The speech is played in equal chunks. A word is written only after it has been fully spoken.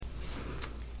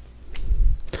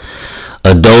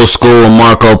Adult School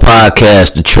Marco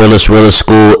Podcast, the trillest, realest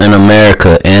school in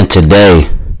America. And today,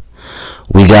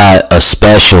 we got a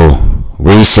special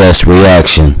recess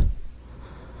reaction.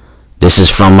 This is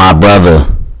from my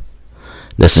brother.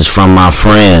 This is from my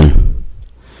friend.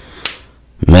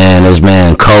 Man, this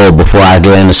man cold. Before I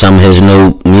get into some of his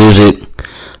new music,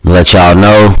 I'm gonna let y'all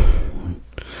know,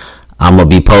 I'm gonna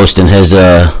be posting his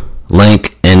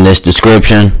link in this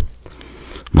description.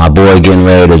 My boy getting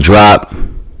ready to drop.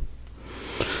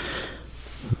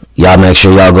 Y'all make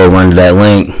sure y'all go run to that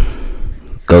link.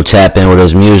 Go tap in with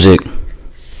his music.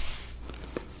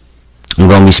 I'm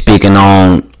going to be speaking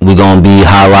on, we're going to be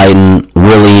highlighting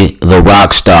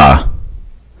WillieThaRockstar.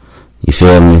 You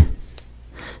feel me?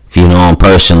 If you know him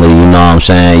personally, you know what I'm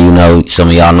saying. You know, some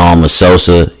of y'all know him as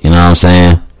Sosa. You know what I'm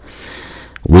saying?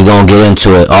 We're going to get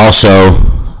into it. Also,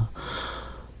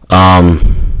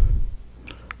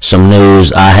 some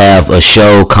news. I have a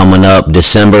show coming up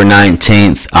December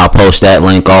 19th. I'll post that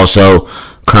link also.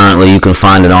 Currently, you can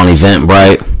find it on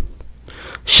Eventbrite.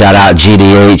 Shout out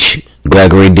GDH,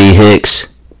 Gregory D. Hicks.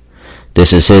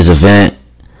 This is his event.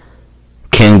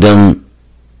 Kingdom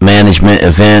Management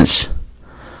Events.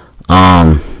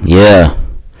 Yeah.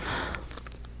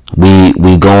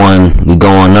 We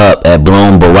going up at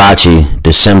Bloom Barachi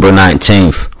December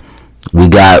 19th. We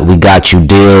got you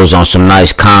deals on some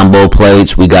nice combo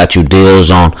plates. We got you deals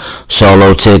on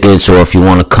solo tickets, or if you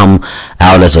want to come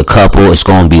out as a couple, it's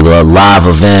going to be a live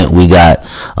event. We got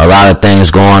a lot of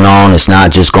things going on. It's not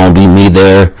just going to be me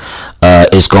there.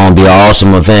 It's going to be an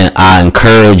awesome event. I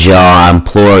encourage y'all, I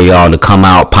implore y'all to come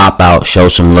out, pop out, show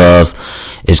some love.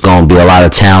 It's going to be a lot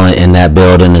of talent in that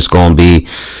building. It's going to be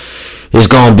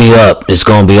up. It's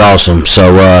going to be awesome.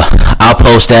 So, I'll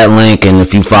post that link, and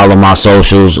if you follow my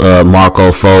socials,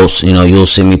 Marco Folks, you know, you'll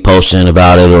see me posting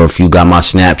about it, or if you got my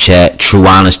Snapchat, True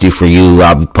Honesty for You,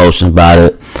 I'll be posting about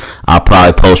it. I'll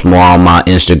probably post more on my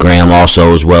Instagram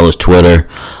also, as well as Twitter.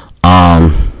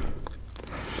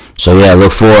 So yeah,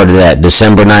 look forward to that.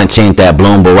 December 19th at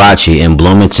Bloom Barachi in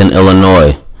Bloomington,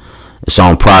 Illinois. It's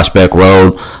on Prospect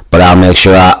Road, but I'll make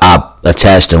sure I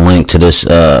attach the link to this,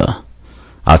 I'll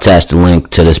attach the link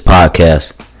to this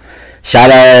podcast.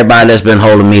 Shout out to everybody that's been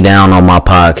holding me down on my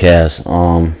podcast.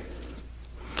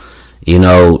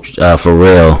 For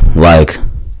real, like,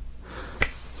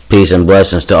 peace and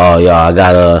blessings to all y'all. I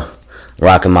got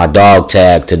rocking my dog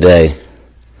tag today.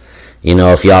 You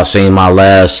know, if y'all seen my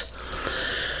last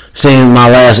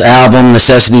album,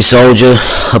 Necessity Soldier,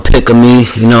 a pic of me.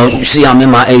 You know, you see I'm in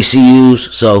my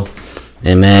ACUs, so.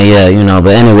 And man, yeah, you know,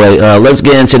 but anyway, let's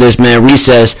get into this, man.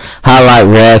 Recess highlight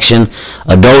reaction.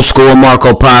 Adult School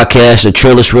Marco Podcast, the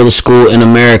trillest, realest school in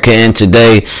America. And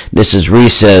today, this is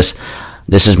Recess.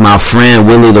 This is my friend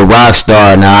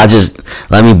WillieThaRockstar. Now,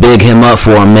 let me big him up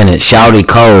for a minute. Shouty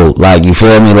cold, like, you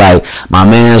feel me? Like, my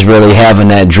man's really having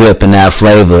that drip and that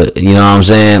flavor. You know what I'm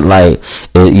saying? Like,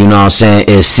 you know what I'm saying?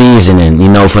 It's seasoning, you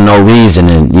know, for no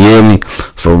reasoning. You hear me?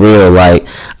 For real, like,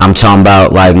 I'm talking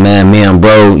about, like, man, me and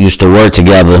bro used to work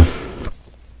together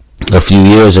a few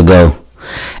years ago.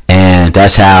 And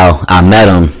that's how I met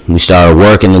him. We started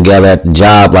working together at the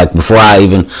job. Like, before I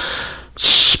even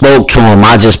spoke to him,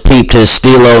 I just peeped his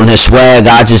stilo and his swag.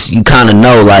 You kind of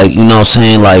know, like, you know what I'm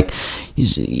saying, like,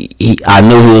 I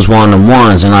knew he was one of them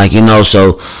ones, and like, you know,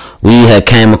 so we had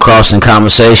came across in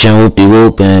conversation,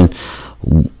 whoop-de-whoop, and,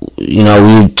 you know,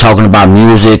 we talking about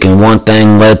music, and one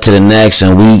thing led to the next,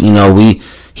 and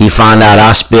he found out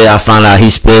I spit, I found out he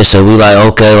spit, so we like,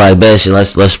 okay, like, basically,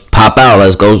 let's pop out,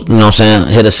 let's go, you know what I'm saying,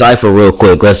 hit a cypher real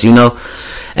quick, let's, you know.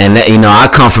 And that, you know, I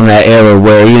come from that era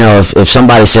where, you know, if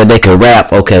somebody said they could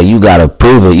rap, okay, you gotta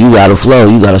prove it, you gotta flow,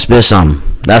 you gotta spit something.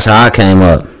 That's how I came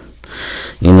up.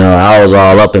 You know, I was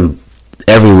all up in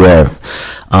everywhere,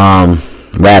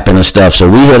 rapping and stuff. So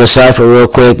we hit a cypher real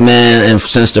quick, man, and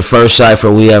since the first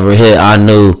cypher we ever hit, I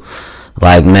knew,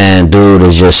 like, man, dude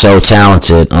is just so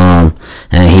talented, and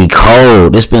he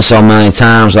cold. It's been so many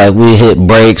times, like, we hit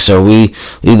breaks, or we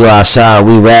go outside,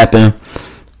 we rapping,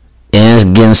 and it's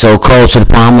getting so cold to the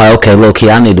point I'm like, okay, low key,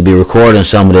 I need to be recording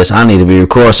some of this. So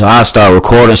I start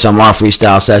recording some of our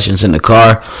freestyle sessions in the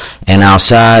car and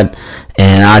outside,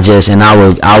 and I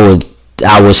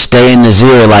would stay in his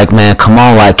ear, like, man, come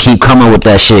on, like, keep coming with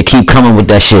that shit,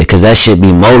 cause that shit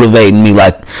be motivating me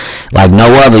like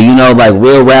no other, you know, like,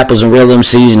 real rappers and real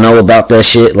MCs know about that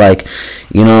shit, like,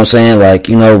 you know what I'm saying, like,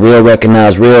 you know, real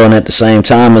recognize real, and at the same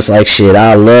time, it's like, shit,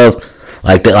 I love,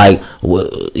 like, that, like,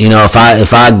 you know, if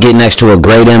I get next to a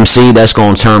great MC, that's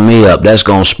gonna turn me up, that's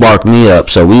gonna spark me up.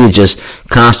 So we were just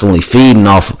constantly feeding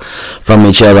off from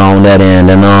each other on that end,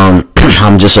 and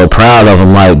I'm just so proud of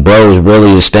him. Like, bro is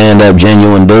really a stand-up,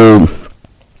 genuine dude.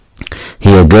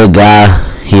 He a good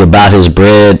guy. He about his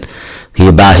bread. He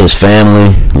about his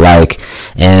family. Like,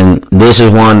 and this is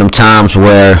one of them times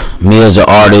where me as an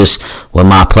artist with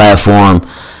my platform,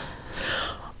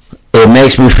 it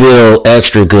makes me feel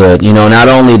extra good, you know. Not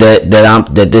only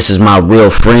that this is my real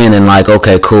friend, and like,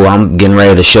 okay, cool, I'm getting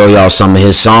ready to show y'all some of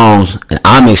his songs, and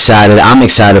I'm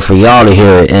excited for y'all to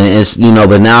hear it, and it's, you know.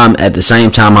 But now at the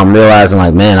same time, I'm realizing,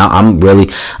 like, man, I'm really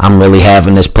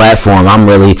having this platform. I'm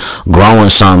really growing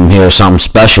something here, something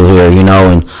special here, you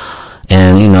know,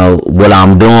 and you know what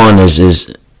I'm doing is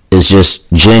just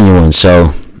genuine.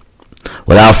 So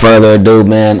without further ado,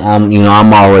 man,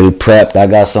 I'm already prepped. I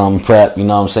got something prepped, you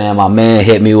know what I'm saying? My man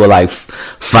hit me with like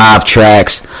 5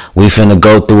 tracks. We finna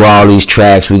go through all these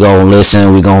tracks. We gonna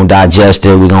listen, we gonna digest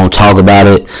it, we gonna talk about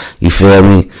it. You feel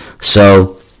me?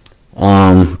 So,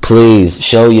 please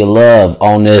show your love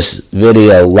on this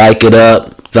video. Like it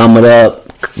up, thumb it up,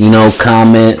 you know,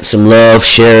 comment some love,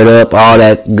 share it up, all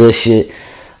that good shit.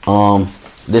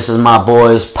 This is my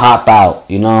boys Pop Out,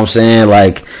 you know what I'm saying?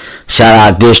 Like,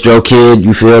 shout out Distro Kid,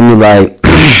 you feel me? Like,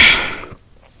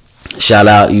 shout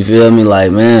out, you feel me?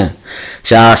 Like, man,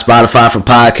 shout out Spotify for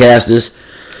podcasters.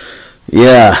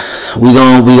 Yeah, we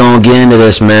gonna get into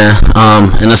this, man.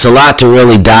 And it's a lot to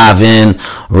really dive in,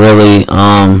 really,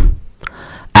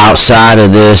 outside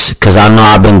of this, because I know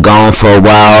I've been gone for a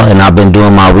while, and I've been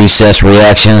doing my recess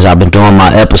reactions. I've been doing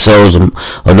my episodes of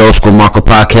Old School Marco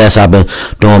podcast. I've been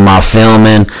doing my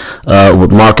filming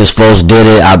with Marcus Folks did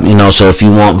it. You know, so if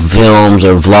you want films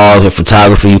or vlogs or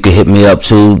photography, you can hit me up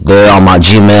too. They're on my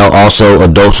Gmail. Also,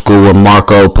 Adult School with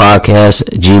Marco podcast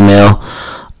Gmail.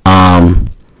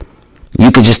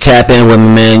 You could just tap in with me,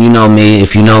 man. You know me.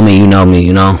 If you know me, you know me,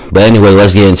 you know. But anyway,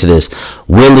 let's get into this.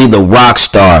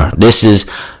 WillieThaRockstar. This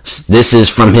is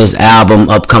from his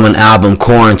upcoming album,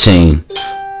 Quarantine.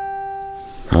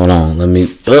 Hold on, let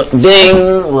me... ding!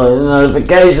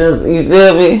 Notifications, you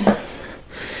feel me?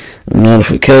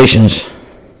 Notifications.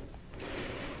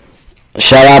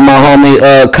 Shout out my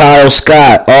homie, Kyle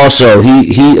Scott. Also,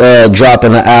 he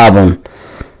dropping an album.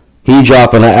 He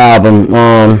dropping an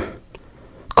album,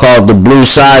 called The Blue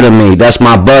Side of Me. That's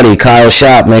my buddy, Kyle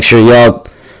Shop. Make sure y'all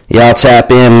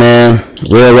tap in, man.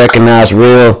 Real recognize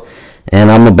real. And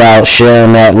I'm about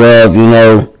sharing that love, you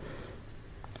know.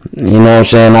 You know what I'm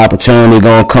saying? Opportunity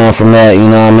gonna come from that, you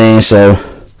know what I mean? So,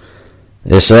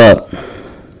 it's up.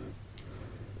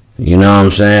 You know what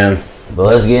I'm saying? But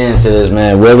let's get into this,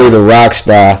 man.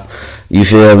 WillieThaRockstar. You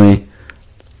feel me?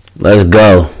 Let's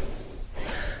go.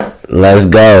 Let's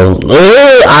go.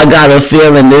 Ooh, I got a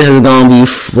feeling this is gonna be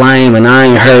flame, and I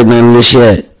ain't heard none of this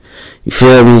yet. You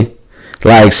feel me?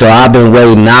 Like, so I've been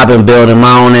waiting. I've been building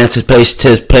my own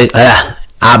anticipation.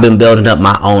 I've been building up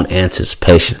my own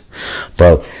anticipation,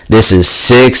 bro. This is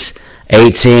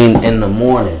 6:18 in the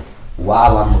morning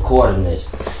while I'm recording this,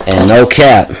 and no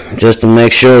cap, just to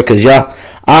make sure, cause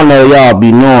I know y'all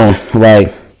be knowing,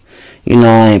 like, you know,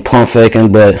 I ain't pump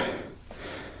faking, but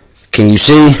can you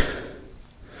see?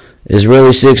 It's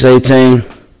really 6:18.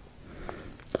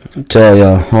 I'll tell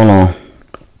y'all. Hold on.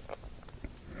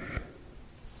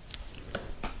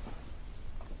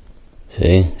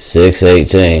 See?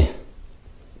 6:18.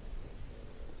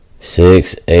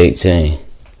 6:18.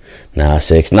 Now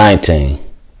 6:19.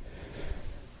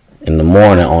 In the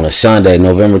morning on a Sunday,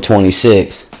 November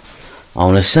 26th.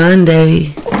 On a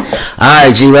Sunday.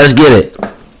 Alright, G, let's get it.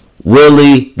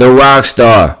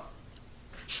 WillieThaRockstar.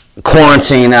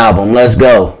 Quarantine album. Let's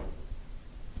go.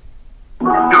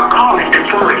 Your call has been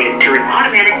forwarded to an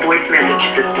automatic voice message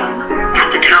system. At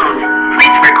the tone,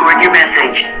 please record your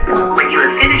message. When you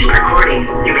have finished recording,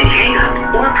 you may hang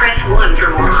up or press 1 for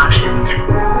more options.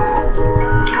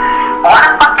 Why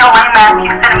the fuck your lame ass keep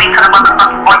sending me to the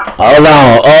motherfucking voice? Hold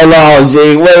on, G.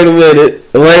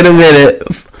 Wait a minute.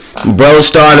 Bro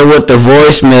started with the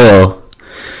voicemail.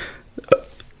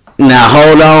 Now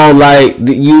hold on, like,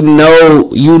 you know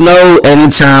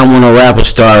anytime when a rapper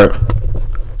start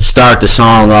the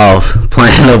song off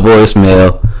playing a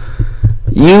voicemail,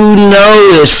 you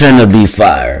know it's finna be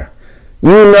fire. You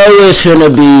know it's finna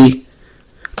be.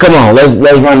 Come on, let's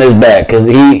run this back, cause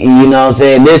you know what I'm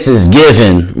saying, this is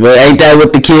giving. But ain't that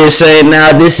what the kids say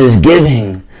now? This is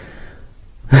giving.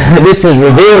 This is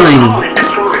revealing.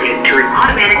 To an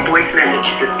automatic voice message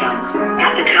system.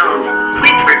 At the tone,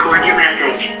 please record your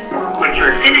message. When you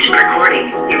are finished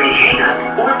recording, you may hang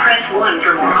up or press 1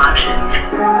 for more options.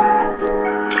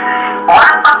 Why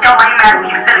the fuck your lame ass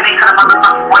keep sending me to the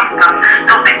motherfucking voice gun?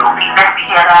 Stupid, goofy, nappy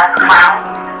head ass clown.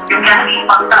 You got me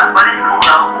fucked up, but it's cool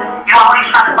though. You always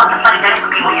try to fucking play games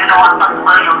with me when you know I'm fucking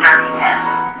love your dirty ass.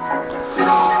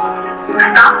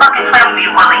 Stop fucking playing with me,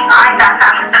 Willie. I ain't got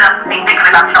time to sit up and be thinking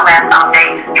about your ass all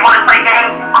day. You wanna play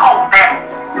games? Cool, bet.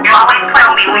 You always play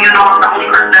with me when you know I'm the only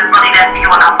person that's really there for you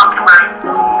and I'll fucking worry.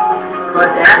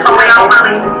 That's what we are,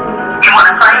 Willie. You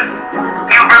wanna play?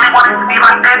 You really want it to be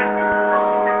like this?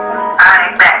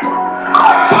 I ain't bet.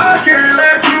 I can't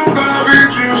let you go,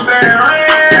 bitch, you stay right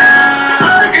here.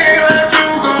 I can't let you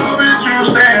go, bitch, you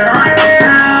stay right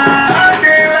here. I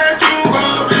can't let you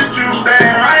go, bitch, you stay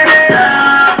right here.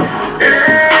 Yeah,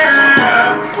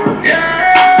 yeah,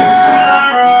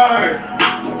 right.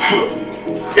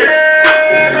 Yeah,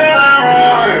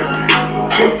 right.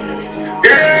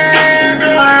 Yeah,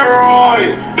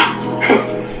 right.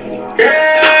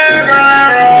 Yeah,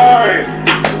 right.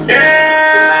 Yeah.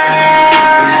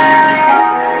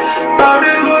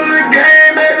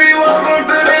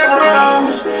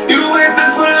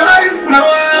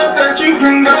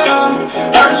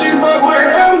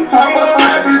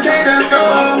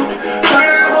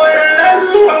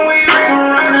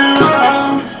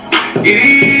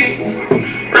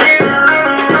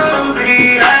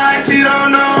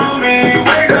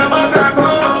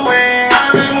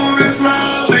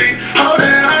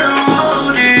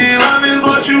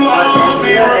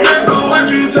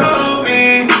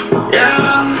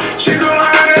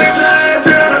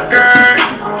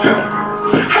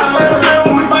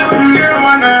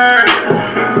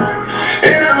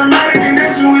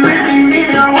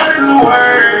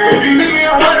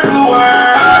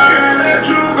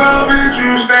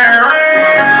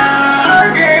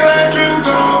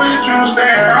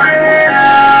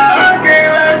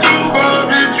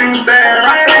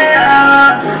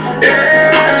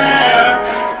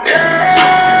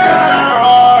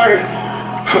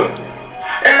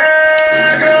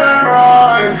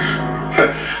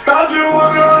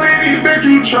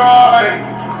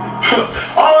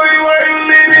 Only way you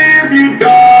live is if you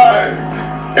die.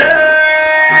 Yeah.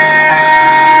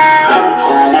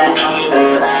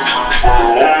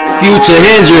 Future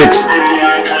Hendrix.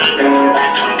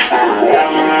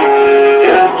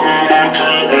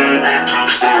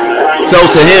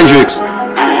 Sosa Hendrix.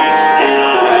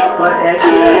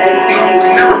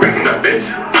 Never picking up, bitch.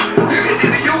 It's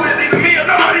either you or it's either me or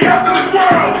nobody else in this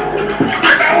world.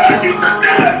 And I want you to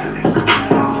die.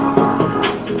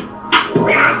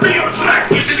 When I see your slack,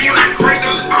 you should be like great on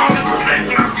this reflection of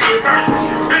the universe.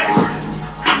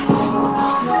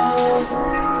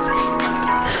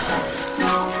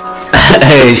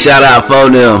 Hey, shout out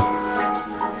Fonil.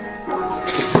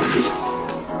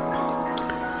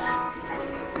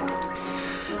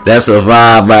 That's a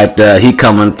vibe right there. He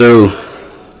coming through.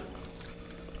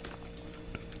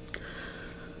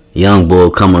 Young boy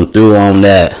coming through on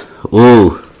that.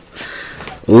 Ooh.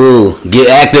 Ooh. Get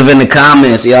active in the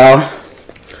comments, y'all.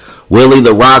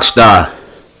 WillieThaRockstar.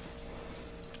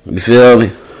 You feel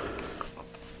me?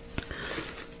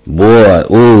 Boy.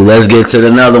 Ooh, let's get to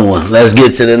another one. Let's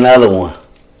get to another one.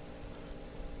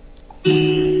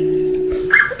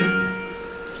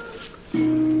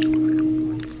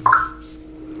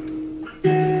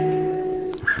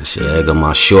 Shit, I got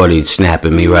my shorty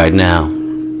snapping me right now.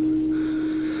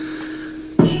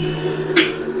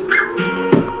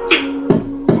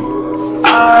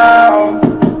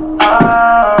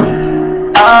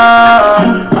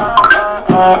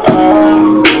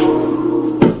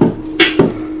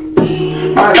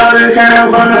 My daughter can't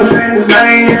help but the sentence, I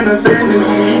ain't in the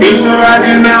sentence. Used to ride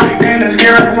in the tennis,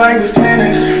 get up like it's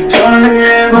tennis. Turn the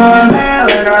head going down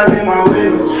like I did my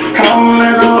witness. I don't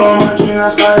let go on my chin,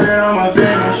 I started on my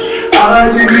business. All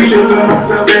I see be shooting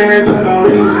myself in it for no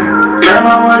reason.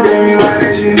 Grandma one day me like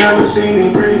that, she never seen me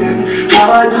breathing. I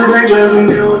like to take drugs and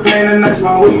deal with pain, and that's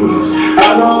my weakness.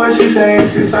 I know what she's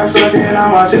saying, she starts sucking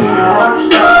on my team.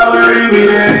 Rockstar, where you be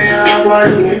there, yeah, I'm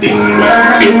like a demon.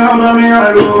 You don't know me,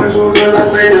 I go and so good, I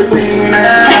say the thing.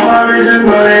 All my bitches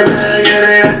know they bad, yeah,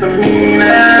 they have to mean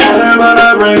that. But I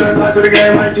bring us back to the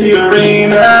game like the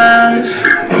arena.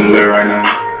 I'm lit right now.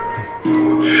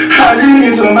 I just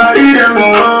need somebody that's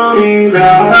gon' hold me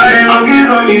down. I ain't gon'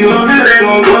 get on me, look, they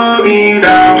gon' slow me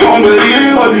down. Don't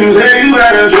believe what you say, you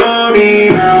gotta show me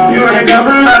now. You ain't got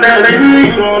from out that lady,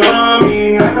 you don't know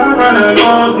me. I come from the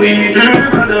nosebleed, dreaming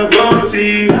about the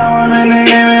proceeds. Now I'm in the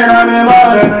game and I've been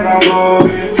ballin' and I'm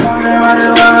going. Talking about the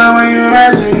love when you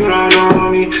messing, you don't know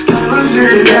me. Tell us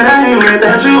shit that I ain't with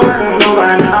that you ain't know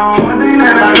by now. One thing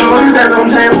that I know is that them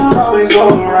tables always go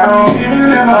around.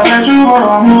 Even if I let you go,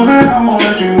 I'm moving, I'm gonna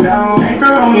let you down.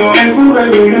 Anchor on your ankle,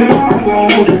 baby, you know I'm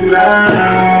gonna hold you down.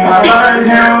 My body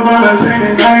can't run a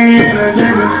sentence, I ain't in a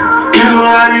sentence. You know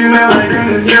how you smell like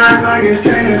tennis, you act like it's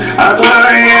tennis. I swear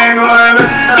I ain't going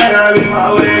back, I gotta be my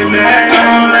witness. I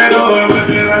don't let go of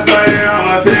it, I started on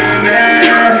my business,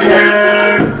 yeah.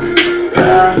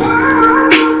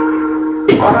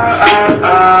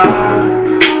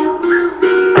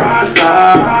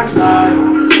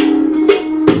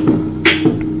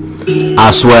 I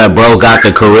swear, bro got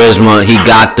the charisma. He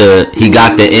got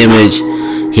the image.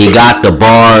 He got the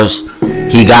bars.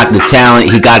 He got the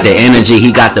talent. He got the energy.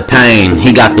 He got the pain.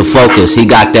 He got the focus. He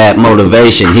got that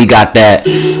motivation. He got that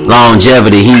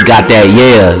longevity. He got that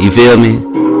yeah. You feel me?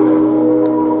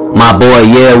 My boy,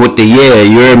 yeah, with the yeah.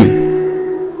 You hear me?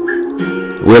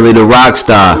 Willie the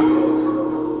Rockstar.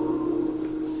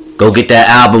 Go get that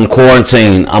album,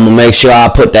 Quarantine. I'm gonna make sure I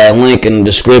put that link in the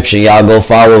description. Y'all go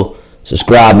follow.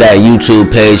 Subscribe that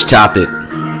YouTube page. Topic.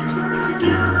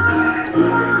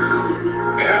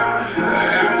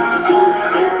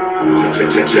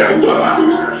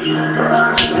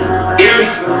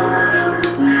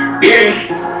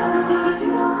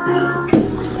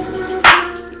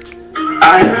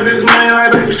 I heard this money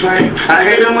like baby slang. I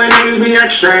hate it when niggas be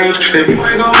exchange. If you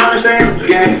ain't gon' understand the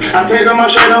game, I take off my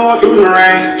shirt and walk through the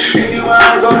rain. Anywhere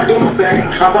I go, I do my thing.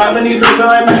 I'm popping these bitches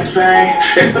like Max Payne.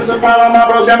 If it's a problem, my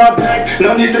bros got my back.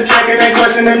 No need to check it, ain't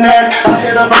questioning that. I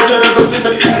hit up, I should've go to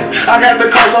the cat. I got the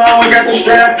car, so I only got the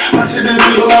strap. My shit is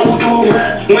legal, I won't move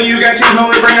that. When you got cheese,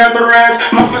 only bring out the rats.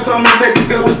 My friends told me take it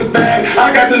good with the bag. I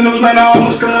got the news, man, I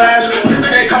almost collapsed.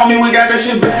 They call me, we got that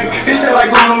shit back. This shit like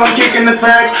Google, I'm kicking the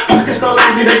facts. Pockets so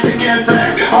lazy, they think in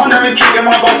fact. I'll never kick in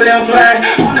my boss, they on flag.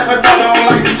 I never thought I don't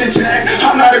like this shit jack.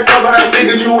 I'm not a pro, but I think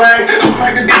that you act. I'm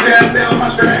like a DJ, I stay on my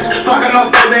stretch. Fucking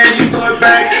on Thursday and she threw it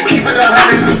back. Keep it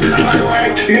 100, I'm feeling my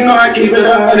way. You know I keep it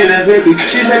 150.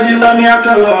 She said she love me, I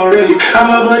tell her already. I'm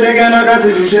a boy, they got no got to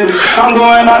be silly. I'm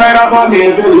going all night, I pop me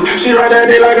in Philly. She ride that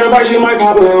day like a bike, she might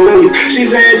pop her a Willie.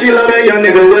 She said she love that young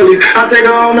nigga Willie. I take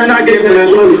her home and I give her a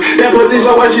Willie. That pussy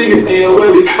so what she get me a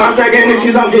Willie. I'm taking the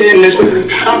keys, I'm getting this Willie.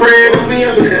 I pray it don't be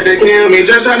a bitch to kill me.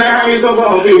 Just trying to have me so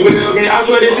far, you feel me. I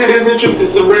swear this shit is the truth,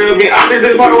 it's the real me. I did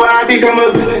this part where I become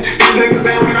a villain. These niggas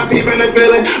say when I'm peeping the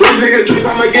feeling. These niggas truth,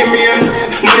 I'ma give me a million.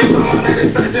 Money so much that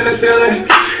it's touching the ceiling.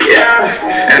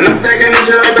 Yeah, and I'm taking this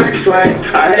shit like backswing.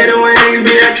 I hate it when niggas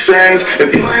be exchange. If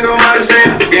you ain't gon'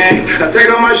 understand the game, I take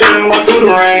off my shirt and walk through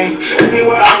the rain.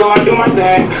 Anywhere I go, I do my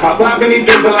thing. I'm popping these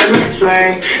bitches like Max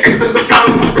Payne. If it's a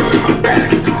problem, my brother, my back.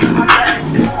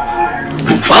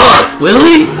 Fuck,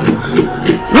 Willie.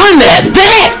 Run that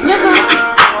back, nigga.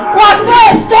 Run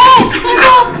that back,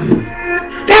 nigga.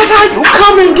 That's how you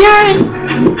coming, gang.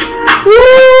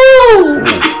 Woo.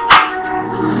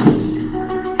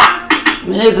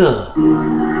 Nigga.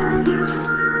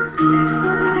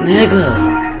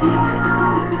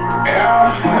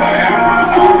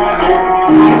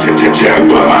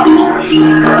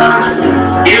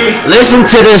 Listen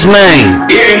to this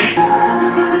man.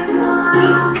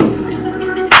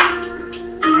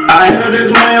 I heard this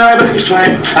money like baby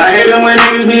slang. I hate it when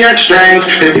niggas be exchange.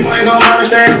 If you ain't gon'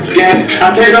 understand the game,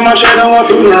 I take off my shirt and walk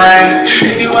through the rain.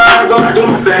 Anywhere I go, I do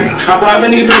my thing. I'm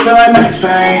popping these bitches like Max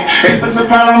Payne. If it's a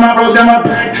problem, my bros got my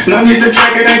back. No need to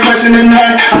check it, ain't questioning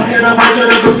that. I hit up, I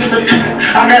should've go to the cat.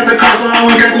 I got the car, so I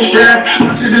only got the strap.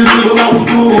 My shit is legal, I won't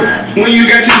move that. When you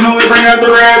got cheese, no way, bring out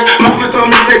the rats. My friends told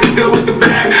me take it good with the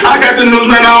bag. I got the news,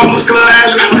 man, I almost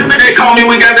collapsed. Maybe they call me,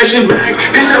 we got that shit back.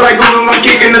 This shit like Google, I'm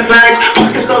kicking the facts.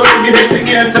 Pockets so lazy, they think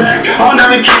in fact. I'll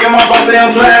never kick in my boss, they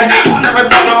on flag. I never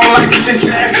thought I don't like this shit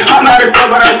jack. I'm not a pro,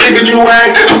 but I think that you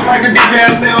act. I'm like a DJ,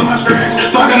 I stay on my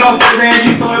stretch. Fucking on Thursday and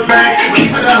she throw it back.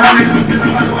 Keep it 100, I'm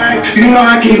feeling my way. You know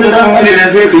I keep it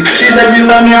 150. She said she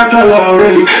love me, I tell her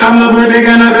already. I'm a boy, they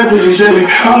got no got to be silly.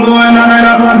 I'm going all night,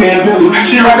 I pop me in Philly.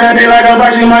 She ride that day like a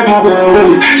bike, she might pop her a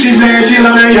Willie. She said she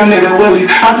love that young nigga Willie.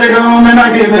 I take her home and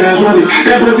I give her a Willie.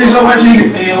 That pussy so what she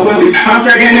get me a Willie. I'm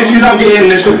taking this shit, I'm getting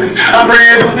this Willie. I pray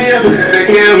it don't be a bitch to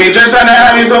kill me. Just trying to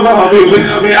have me so far, you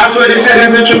feel me. I swear this shit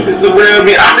is the truth, it's the real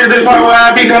me. I did this part where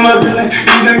I become a villain.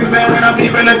 These niggas say when I'm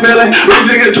peeping the feeling. These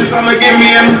niggas truth, I'ma give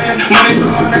me a million. Money so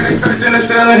much that they touching the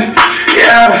ceiling.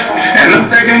 Yeah, and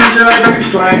I'm taking this shit like baby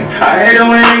slang. I hate it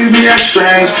when niggas be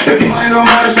exchange. If you ain't gon'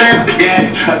 understand the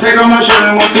game, I take off my shirt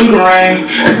and walk through the rain.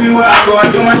 Everywhere I go,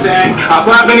 I do my thing. I'm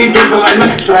popping these bitches like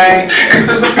Max Payne. If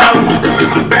there's a problem, my brother,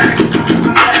 my back.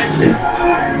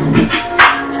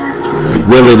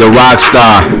 Willie the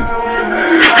Rockstar.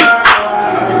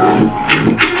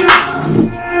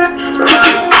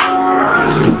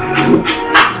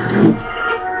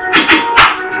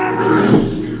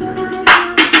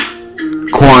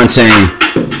 Quarantine.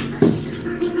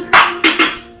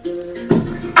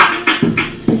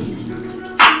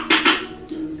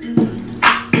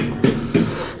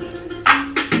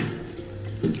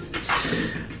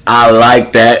 I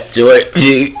like that, Joy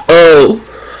G. Oh,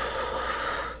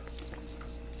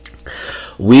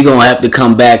 we gonna have to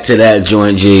come back to that,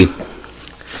 Joint G.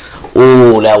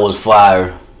 Ooh, that was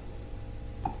fire.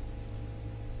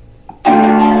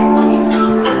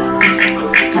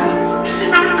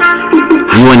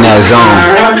 that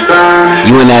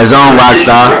zone. You in that zone,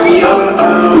 Rockstar.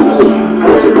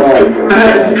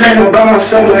 Came by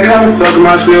myself like how the fuck am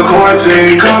I still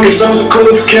quarantined? Call me so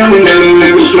cool, kill me,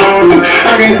 nigga, slow me.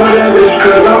 I can't fuck that bitch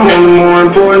cause I'm on the more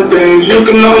important things. You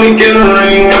can only get a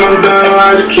ring when I'm done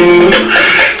like a king.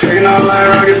 Taking all my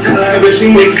rockets, tell that bitch she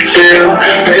need to chill.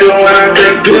 Halo when I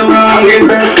take pill, I don't get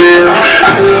that feel.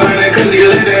 I just learned that cause you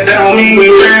let that down, me be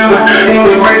real. You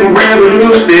was breaking bread, but you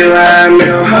still high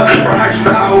meal.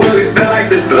 Rockstar, Willie, feel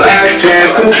like this the last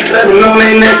chance. Let them know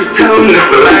they next to tell them this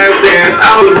the last dance.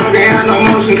 I was broken, had no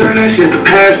motion, turn that shit to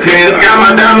past tense. Got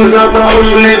my diamonds up the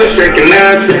ocean, nigga, shaking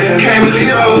that shit. Can't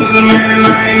believe I was a man and I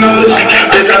ain't know this.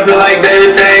 Bitch, I feel like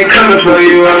everything coming for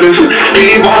you, others.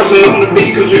 Be bossing on the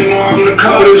beat cause you know I'm the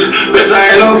coldest. Bitch, I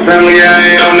ain't no family, I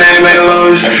ain't on name, ain't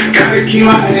lows. Gotta keep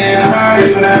my hand high,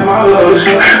 even at my lows.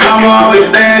 I'ma always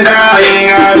stand down, you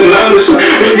ain't got to notice.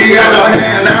 If you got your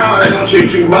hand down, they gon' treat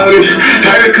you bogus.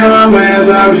 Had to come hands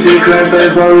out, see class, they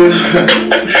focus.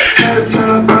 Had to turn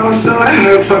up on myself, I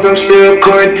had to fuck, I'm still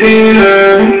quarantined.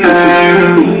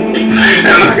 And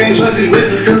I can't trust these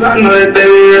bitches cause I know that they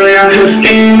really out here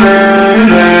scheming.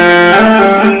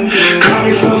 Call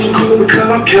me so cool because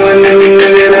I'm killing every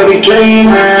nigga that be dreaming.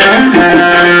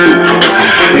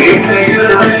 You can't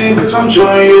get a ring cause I'm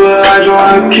showing you what I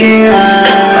Joaquin.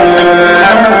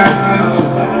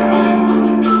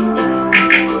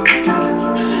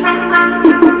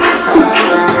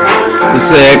 He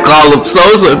said call him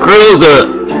Sosa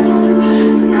Kruger.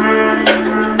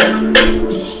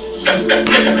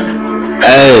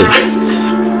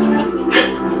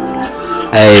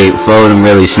 Hey, Foden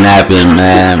really snapping,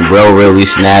 man. Bro really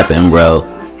snapping, bro.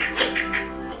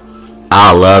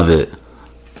 I love it.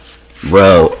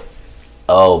 Bro.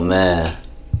 Oh, man.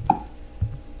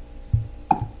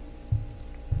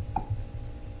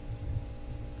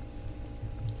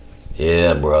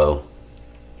 Yeah, bro.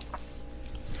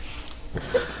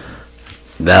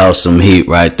 That was some heat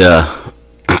right there.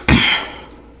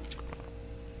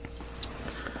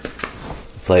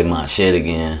 Play my shit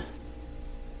again.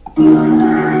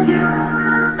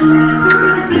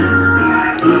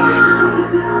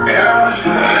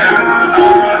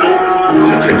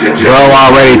 Bro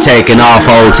already taking off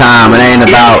whole time. It ain't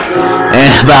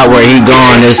about where he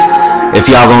going. It's if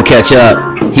y'all gonna catch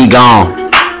up, he gone.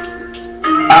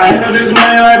 I hate this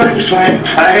man like a flame.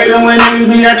 I hate it when niggas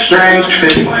be acting strange.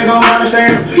 If you ain't gon'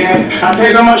 understand the game, I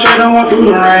take on my shirt and walk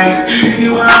through the rain.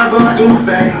 Anywhere I go, I do my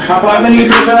thing. I pop in these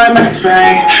bitches like Max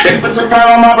Payne. If it's a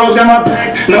problem, my bros got my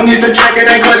back. No need to check it,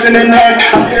 ain't questioning that.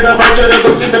 I hit up right to the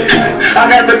book to the pack.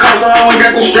 I got the cost, I only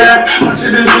got the strap. My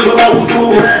shit is legal, I will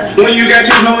do rap. When you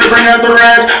got cheese, no way, bring out the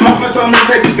rap. Mama told me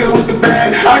take the good with the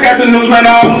bag. I got the news, man,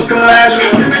 I almost collapsed.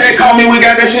 They call me, we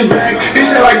got that shit back. This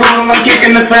shit like boom, I'm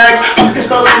kicking the facts.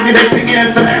 So lazy, they think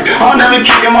it's fact. I'll never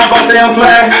kick him off, I'll stay on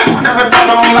flag. I never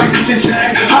thought I don't like this shit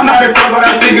jack. I'm not a pro, but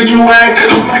I think that you whack.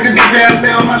 I'm like a DJ, I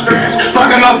stay on my straps.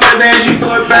 Fucking on Thursday and she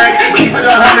threw it back. Keep it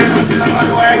 100, I'm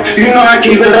like whack. You know I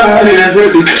keep it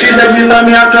 150. She said she love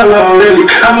me, I tell her already.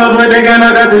 I'm a birthday gun,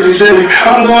 I got this silly.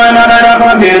 I'm going all night, I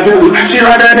pop me a Philly. She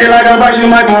ride that day like a bike, she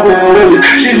might pop it a Willie.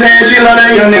 She saying she love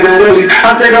that young nigga Willie.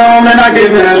 I take her home and I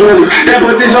give her a Willie. Then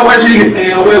put this away, she get me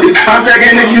a Willie. I'm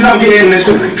taking the keys, I'm getting this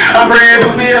silly. I'm praying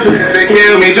for me, they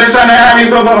kill me. Just trying to have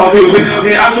me so far, people feel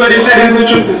me. I swear they said it's the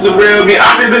truth, it's the real me.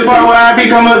 I did this part where I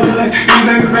become a villain. These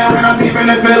niggas man when I'm deep in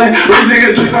the feeling. These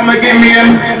niggas just I'ma give me a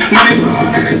man. Money for all,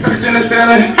 and they searching the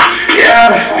ceiling.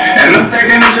 Yeah, and I'm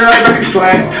taking this shit like back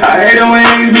flame. I hate it when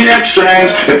niggas be that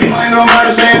strange. If you ain't gon'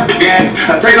 buy the same again,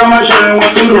 I take off my shirt and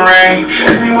walk through the rain.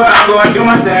 Everywhere I go, I do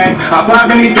my thing. I'm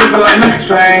popping these people like Max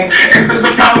Payne. If there's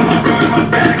a problem, I'm throwing my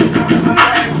back.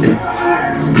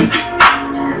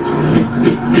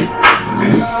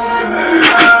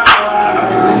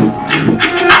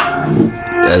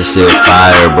 That shit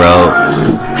fire, bro.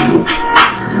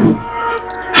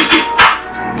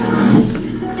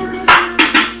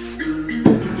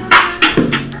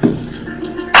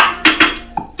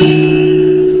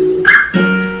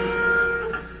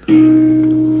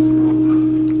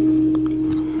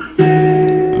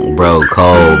 Bro,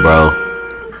 cold, bro.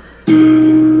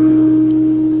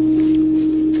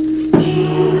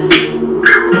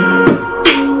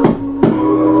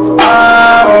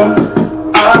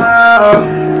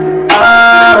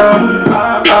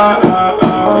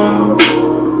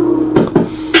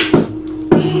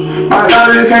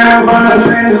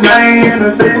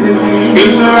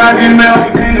 Used to rockin'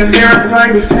 milk in the syrup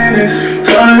like the tennis.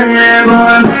 Turn the head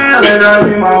going down, let her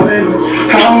be my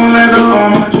witness. I won't let go on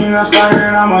my dream, I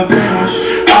started, I'm a finish.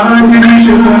 I don't give a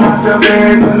shit for myself, there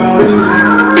ain't for no reason.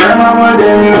 Grandma one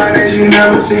day like that, she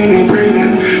never seen me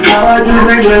breathing. How I just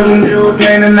make love and deal with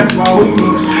pain and that's my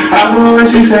weakness. I know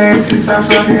what she saying, she stop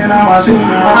sucking on my team.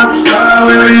 Rockstar,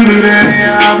 where you be there,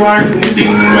 yeah, I'm working with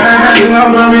you, man. You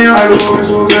don't love me like a woman,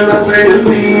 so cause I say it's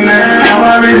clean, man. All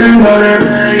my bitches know that,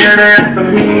 man, yeah, they after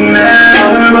me, man.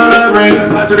 All them brothers bring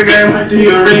us out to the game, like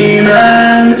the arena.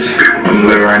 I'm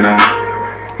lit right now.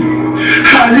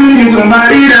 I just need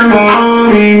somebody that's gon'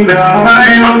 hold me down.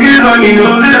 I ain't gon' get lucky,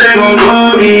 know that they gon'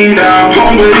 slow me down.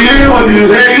 Don't believe what you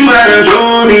say, you gotta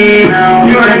show me now.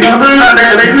 You ain't nothing like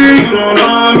that, baby, you don't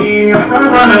know me. I'm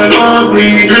trying to go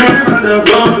sleep, dreaming about the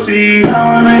flow, see.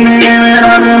 I'm in the game and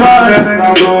I've been ballin' since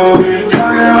I'm broke.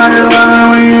 Talking about this loving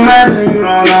when you mad, you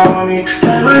don't know me.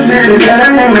 But shit is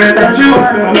that ain't that you I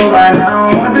don't know by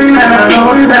now. One thing that I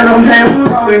know is that them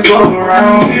tables always go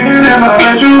around. Even if I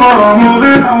let you go, I'm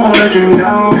moving, I won't let you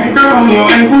down. Ain't girl on your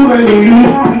ankle, baby, you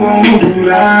know I'm gon' move you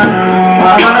down.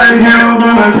 My body can't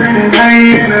from my fitness, I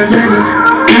ain't in the fitness.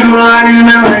 You know I need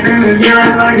that like this, you're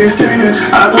like it's tennis.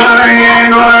 I swear I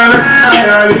ain't gonna let I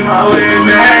gotta be my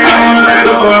witness. I won't let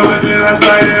go of my shit, I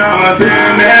started on my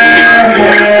fitness.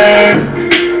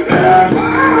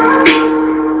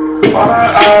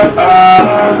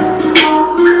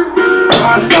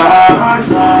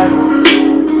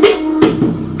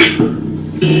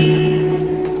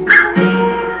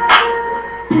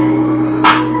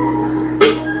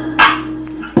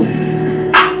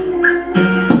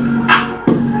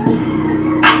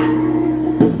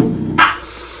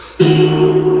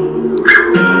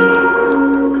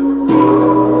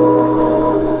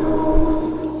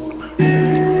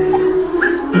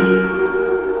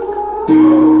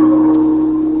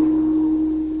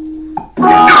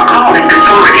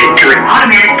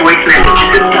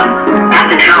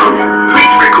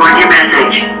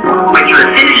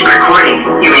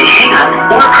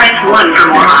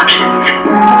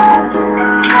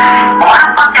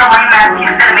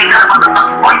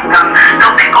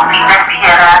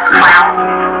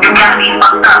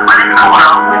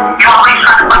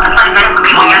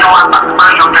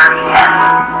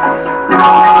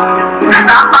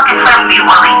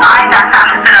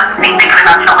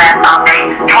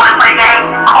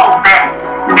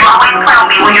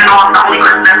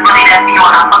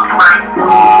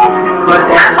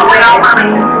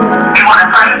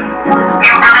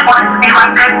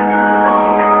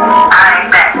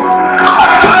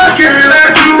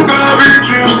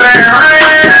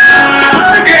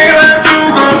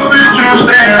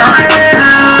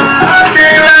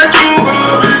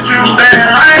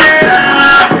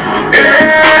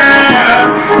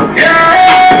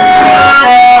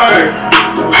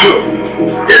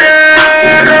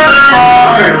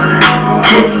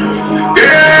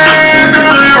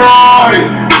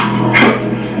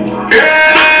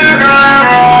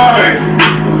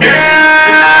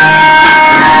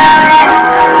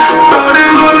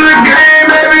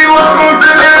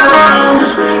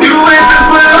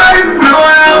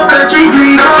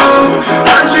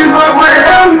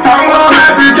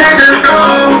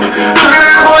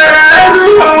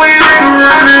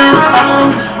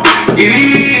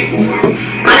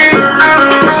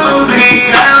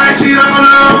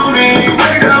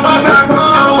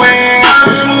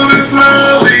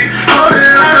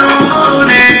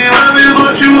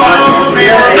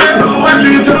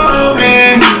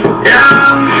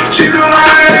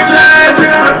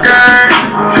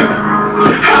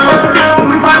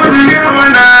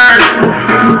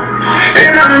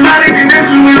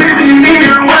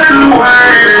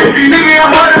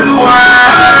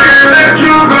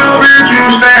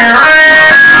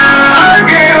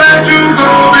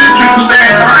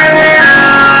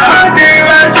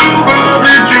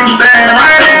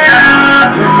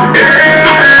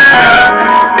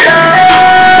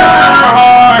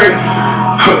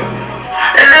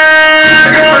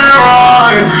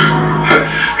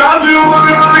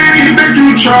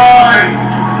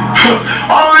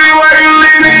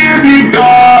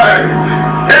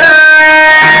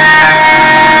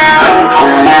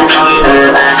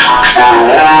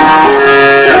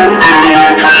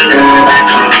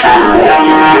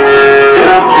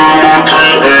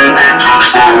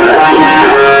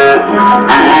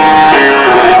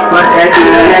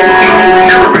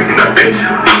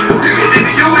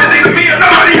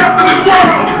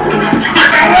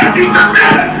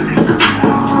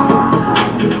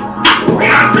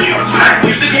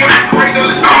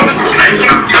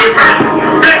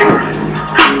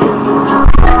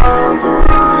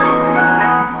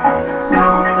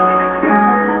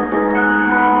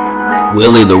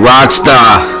 Willie the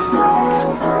Rockstar,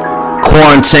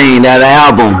 Quarantine, that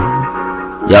album.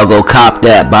 Y'all go cop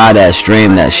that, buy that,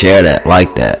 stream that, share that,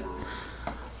 like that.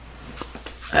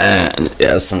 And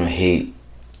yeah, some heat.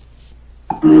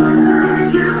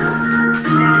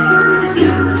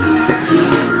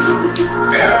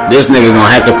 This nigga gonna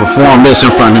have to perform this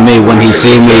in front of me when he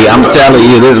see me. I'm telling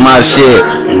you, this is my shit.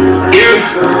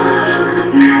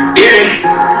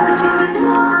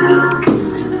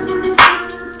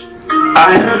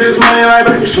 I have this money like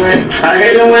a swing. I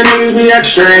hate it when niggas be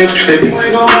extreme. If you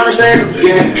ain't gon' understand it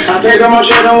again, I take off my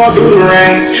shirt and walk through the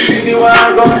rain. You see why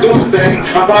I go do my thing.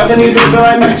 I'm popping these bitches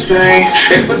like Max Payne.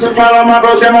 If it's a problem, my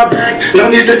bros got my back. No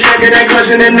need to check it, ain't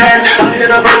questioning that. I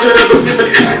hit up to the book, get the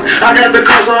cat. I got the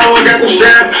car, so I won't got the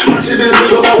strap. My shit is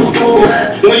good, I will cool.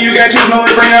 When you got kids, know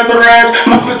it, bring out the rap.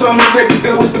 My foot on me, take it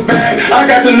good with the bag. I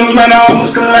got the news, man, I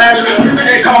almost collapsed.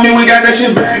 They call me, we got that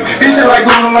shit back. This shit like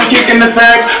Google, I'm kicking the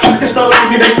facts. So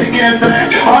lazy, they thinking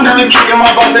fast. I'm never kicking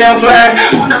my boss, they on flag.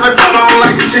 I'm never done on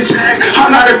like a shit jack.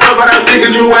 I'm not a girl, but I think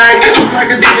you wag. I'm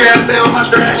like a DJ, I stay on my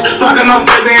stretch. Talking on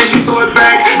Thursday and she threw it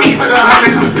back. Keep it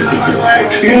 100, I'm feeling like wag.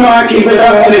 You know I keep it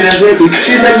 150.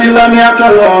 She said she love me, I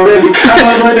tell her already.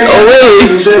 I'm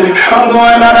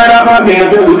going out that I'm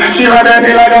being busy. She ride that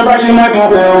day like a bike, she might go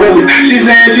for Willie. She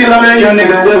saying she love that young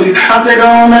nigga Willie. I take her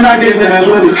home and I get to that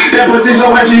Willie. That pussy so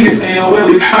wet, she can say a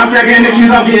Willie. I'm checking the keys,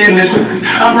 I'm getting this.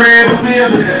 I'm ready to feel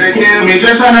it, kill me.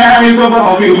 Just trying to have me go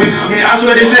off you. I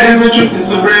swear they said it's the truth, it's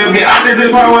the real me. I did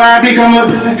this part where I become a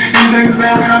villain. These niggas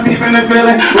man when I'm deep in the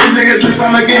feeling. These niggas trip,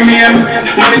 I'ma give me a million.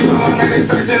 Money to them, niggas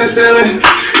touching the ceiling.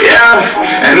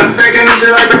 Yeah, and I'm taking this shit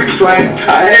like a swing.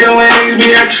 I hate it when niggas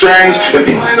be extreme. If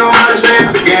you ain't gon'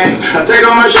 understand the game, I take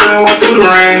off my shirt and walk through the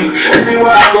rain.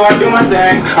 Everywhere I go, I do my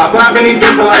thing. I pop in these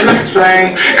bitches like Max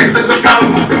Payne. If it's a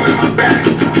problem, I'm throwing my back.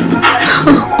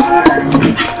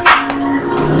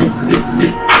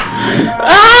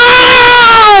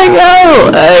 Yo,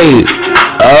 hey,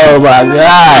 oh my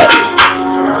god,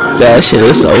 that shit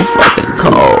is so fucking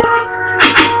cold.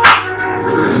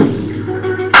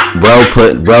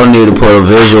 Bro need to put a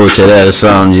visual to that or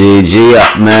something. G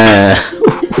up, man.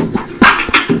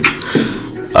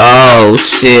 Oh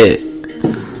shit.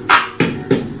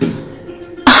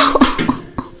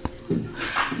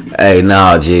 Hey,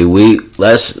 nah, G,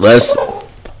 let's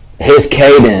his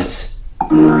cadence.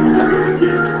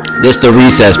 This the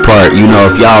recess part. You know,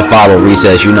 if y'all follow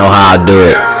recess, you know how I do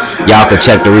it. Y'all can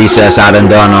check the recess I done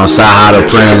on Saha the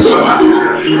Prince.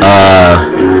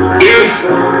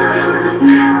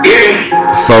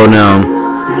 For them.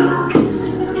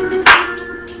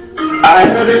 I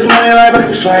have this money like a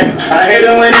swing. I hate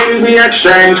it when niggas be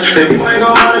extreme. If you ain't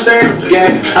gon' understand the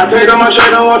game, I take off my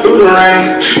shirt and walk through the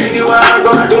rain. Anywhere I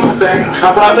go, I do my thing. I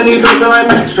pop in these bitches like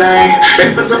Max Payne.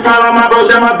 If it's a problem, my bros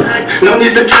got my back. No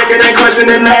need to check it, ain't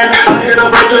questioning that. I hit up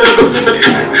to the book, get the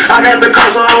cat. I got the car,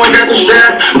 so I won't got the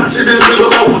strap. My shit is good,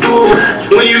 I will cool.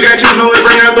 When you got kids, know it,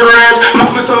 bring out the rap. My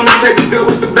foot on me, take it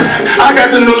good with the bag. I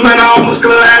got the news, man, I almost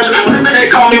collapsed. Women, they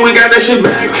call me, we got that shit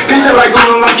back. This shit like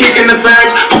Google, I'm kicking the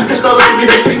facts. So lazy,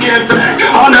 they thinking fast.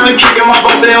 I'm never kicking my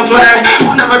boss, they on flag.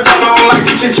 I'm never talking on like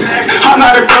a shit jack. I'm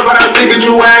not a girl, but I think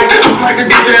you wag. I'm like a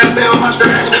DJ, I stay on my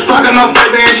stretch. Talking on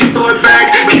Thursday and she threw it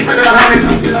back. Keep it 100,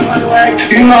 I'm feeling like wag.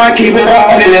 You know I keep it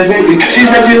 150. She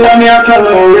said she love me, I tell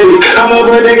her already. I'm a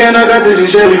good dick and I got this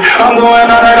shit. I'm going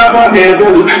out that I'm being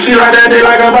busy. She ride that day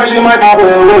like a bike, she might pop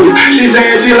her Willie. She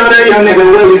saying she love that young nigga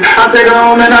Willie. I take her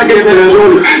home and I get to the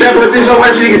Willie. That pussy so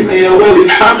wet, she can say a Willie.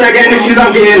 I'm checking the keys, I'm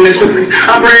getting this.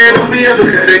 I'm ready to feel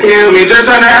it, they kill me. Just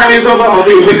trying to have me go off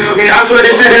you. I swear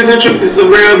they said it's the truth, it's the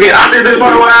real me. I did this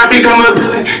part where I become a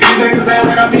villain. These niggas man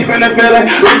when I'm deep in the feeling.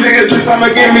 These niggas trip, I'ma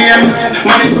give me a million.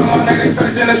 Money to them, niggas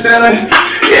touching the ceiling.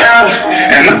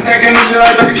 Yeah, and I'm taking this shit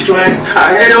like a string.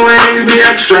 I hate it when niggas be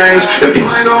extreme. If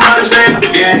you ain't gon' understand the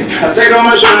game, I take off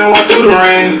my shirt and walk through the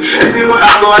rain. Everywhere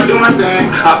I go, I do my thing.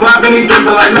 I pop in these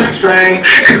bitches like Max Payne.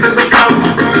 If it's a problem,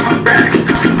 I'm throwing my back.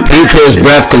 Peep his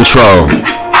breath control.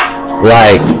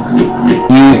 Like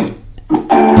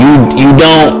you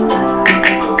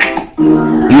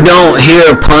don't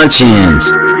hear punch-ins.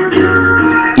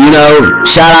 You know,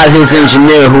 shout out his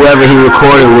engineer, whoever he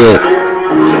recorded with.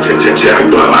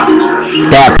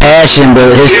 That passion,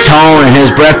 but his tone and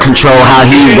his breath control, how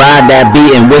he ride that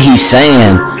beat and what he's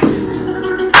saying.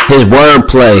 His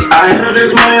wordplay. I have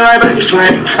this money like a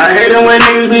swing. I hate it when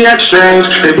niggas be extreme.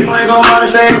 If you ain't gon'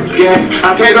 understand the game,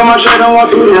 I take off my shirt and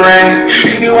walk through the rain.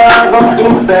 Anywhere I go, I do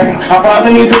my thing. I pop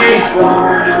in these bitches.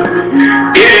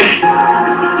 Yeah.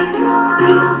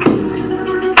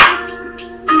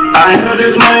 I have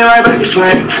this money like a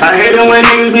swing. I hate it when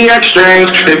niggas be extreme.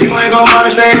 If you ain't gon'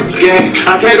 understand the game,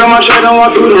 I take off my shirt and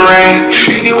walk through the rain.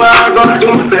 Anywhere I go, I do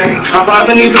my thing. I'm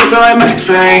popping these bitches like Max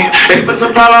Payne. If it's a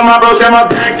problem, my bros got my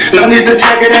back. No need to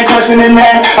check it, ain't questioning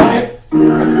that.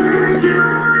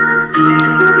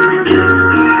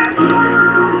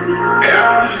 Yeah.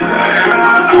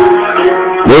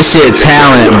 This shit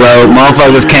talent, bro.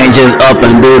 Motherfuckers can't just up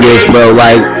and do this, bro.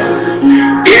 Like,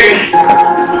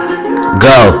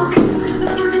 go.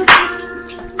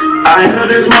 I know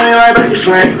this money like a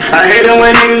friend. I hate it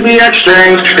when niggas be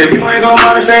extremes. If you ain't gon'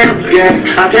 wanna say it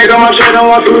again, I take off my shirt and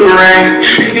walk through the rain.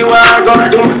 Anywhere I go, I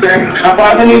do my thing. I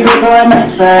pop in these people like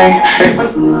that thing.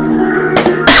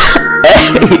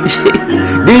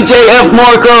 DJ F.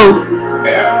 Marco.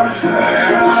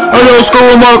 Hello,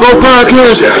 School Marco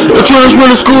Podcast. The transfer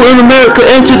to school in America,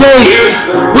 and today,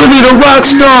 Willie the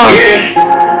Rockstar.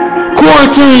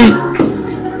 Quarantine.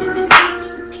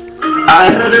 I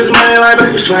know this money like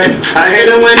a friend. I hate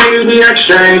it when niggas be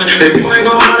extremes. If you ain't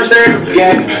gon' wanna say it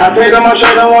again, I take off my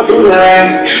shirt and walk through the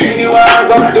rain. Anywhere I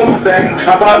go, I do my thing.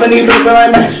 I pop in these people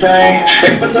like Max Payne.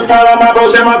 If it's a problem, my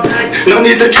bros in my back. No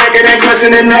need to check it, ain't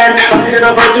questioning that. I hit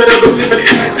up to the booty for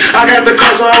that. I got the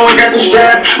car, so I ain't got the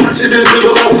strap. My shit is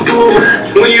super low, cool.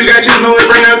 When you got your know it,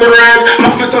 bring out the rap.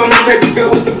 Mama told me take the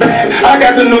good with the bag. I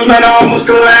got the news, man, I almost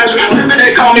collapsed. Remember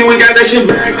they call me, we got that shit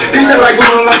back. They said like,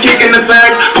 I'm kicking the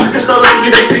facts.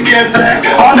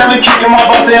 I'll never kick him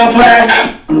off on damn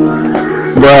flag.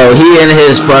 Bro, he in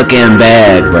his fucking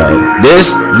bag, bro.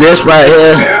 This right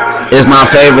here is my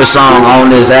favorite song on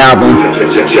this album.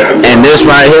 And this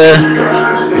right here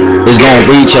is gonna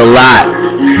reach a lot.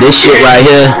 This shit right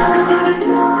here.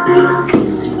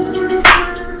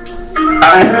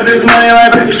 I know this money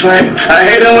like a flame. I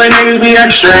hate it when niggas be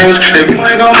extremes. If you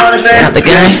ain't gon' wanna say Out the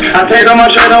game. I take off my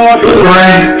shirt and walk through the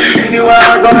rain. Anywhere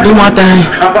I go, Do my thing.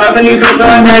 I pop in these people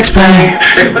like Max Payne.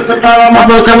 If it's a problem, My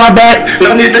bros got my back.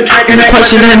 no need to check it, ain't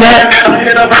Questioning that. I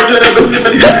hit up to the booty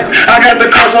for that. I got the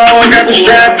car, so I ain't got the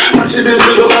strap. My shit is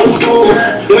super low, cool.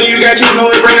 When you got your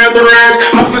know it, bring out the rap.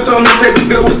 My foot told me take the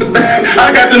good with the bag. I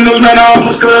got the news, man, I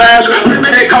almost collapsed. Remember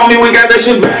they call me, we got that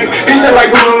shit back. They said like,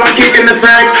 I'm kicking the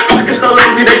facts. Pockets so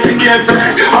lazy, they think it's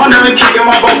fact. I'll never kick him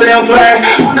off on damn flag.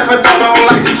 I never thought I don't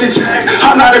like this shit jack.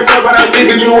 I'm not a girl, but I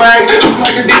think you whack. I'm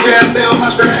like a DJ, I stay on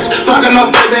my strap. Fucking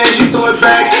up Thursday and she threw it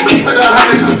back. Keep it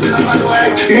 100, I'm still on my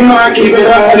whack. You know I keep it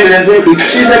 100 and 50.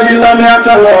 She said she love me, I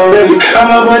tell her already. I'm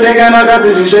a boy, they and I got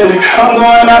this shit. I'm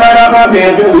going out like I'm not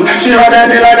being Billy. She ride that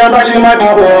dick like that, but she might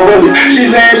pop her Willie. She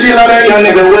saying she love that young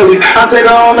nigga Willie. I take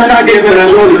her home and I give her a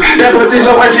Willie. That pussy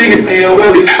so wet she can stay a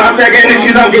Willie. I'm taking it,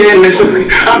 she's not getting this silly.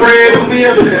 I pray it don't be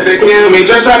able to kill me.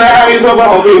 Just trying to have me so I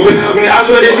hope you feel me. I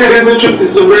swear this shit is the truth,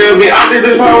 it's the real me. I did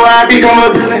this part where I become a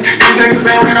villain. These niggas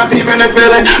saying when I'm deep in the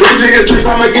feeling. These niggas tricks,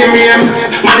 I'ma give me a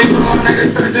million. Money for my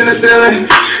niggas touching the ceiling.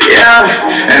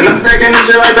 Yeah, and I'm taking this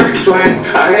shit like a swing.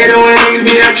 I hate it when niggas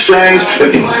be extremes. If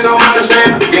you ain't gon' wanna say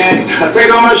it again, I take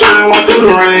off my shirt and walk through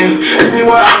the rain.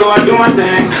 Everywhere I go, I do my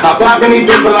thing. I pop in these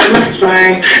people like Max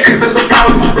Payne. If it's a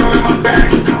problem, my bro in my back.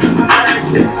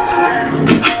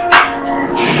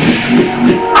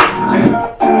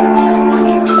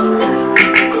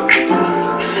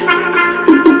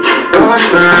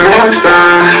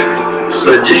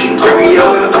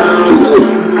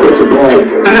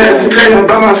 I had to train up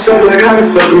by myself like how the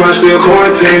fuck am I still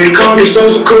quarantined? They call me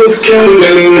social cool for killing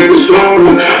many niggas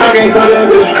slowly. I can't call that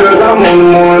bitch cause I'm on the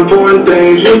more important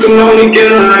things. You can only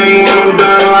get a ring when I'm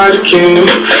done like a king.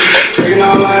 Taking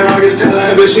all my rockets till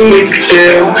that bitch you need to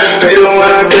chill. They don't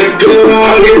want I take good,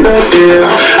 I don't get that deal.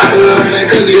 I just learned that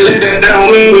cause you let that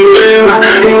down mean you real.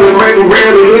 He was breaking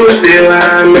bread and he was still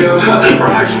high mill.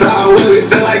 Rockstar Willie,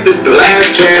 feel like this the last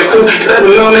chance. Let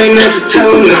them know they never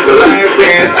tell them this the last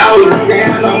dance. I was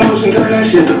broken, no motion, cause that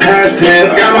shit the past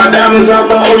tense. Got my diamonds off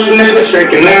the ocean, they been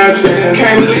shaking ass.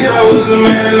 Can't believe I was the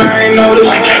man, I ain't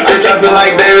noticed. Bitch, I feel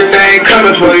like everything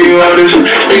coming for you, Otis.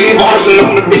 Be bossing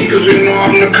on the beat, cause you know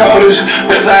I'm the coldest.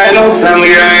 Bitch, I ain't no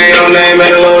family, I ain't no name,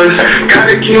 ain't Lotus.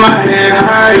 Gotta keep my head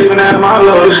high, even at my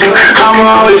lowest.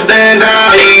 I'ma always stand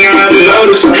down, you ain't got to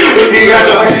notice. If you got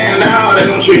your hand out, they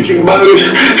gon' treat you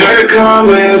bogus. Heard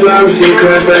comments, obviously,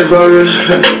 cause they bogus.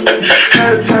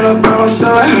 Had to turn up on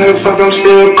myself, I heard fuck, I'm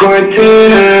still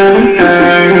quarantined.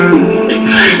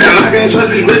 And I can't trust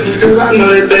these bitches cause I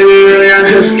know that they be really out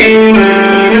here scheming.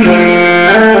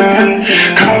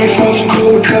 Call me so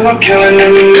cool cause I'm killing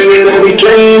them niggas that be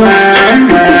dreaming.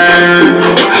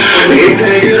 You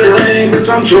can't get a ring cause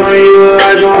I'm joining you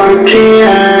like John King.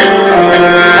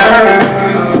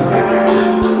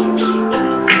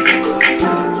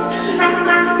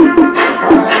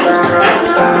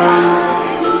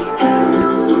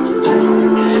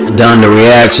 Done the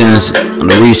reactions,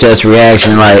 the recess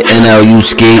reaction, like NLU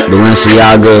Skeet,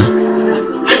 Balenciaga.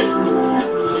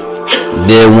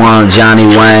 Did one Johnny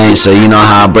Wayne, so you know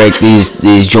how I break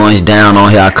these joints down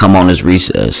on here. I come on this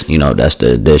recess. You know, that's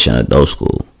the edition of Dope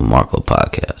School Marco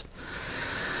Podcast.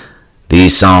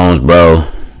 These songs, bro,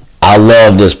 I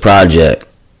love this project.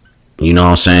 You know what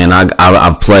I'm saying?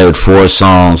 I've played 4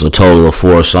 songs, a total of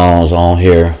 4 songs on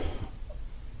here.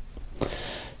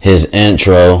 His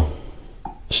intro,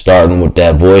 starting with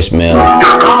that voicemail.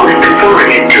 Your call has been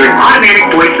forwarded to an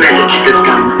automatic voice message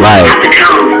system. Right. At the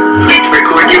tone, please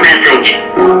record your message.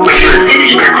 When you are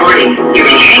finished recording, you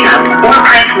may hang up or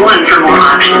press 1 for more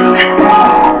options.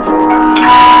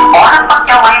 Why the fuck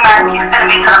your lame ass keep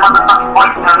sending me to the motherfucking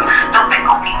voicemail, you stupid,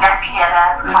 goofy, nappy head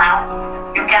ass clown?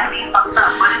 You gotta be fucked up,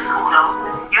 but it's cool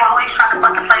though. You always trying to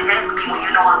fucking play games with me when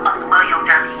you know I fucking love your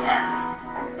dirty ass.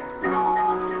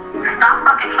 Stop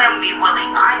fucking playing with me, Willie.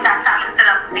 I ain't got time to sit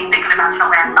up and be thinking about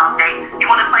your ass all day.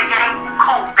 You wanna play games?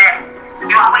 Cool, bet.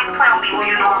 You always play with me when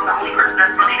you know I'm the only person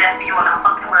that's really there for you and I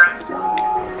fucking love you.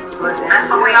 That's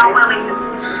what we are, Willie.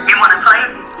 You wanna play?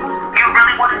 You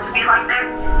really want it to be like this?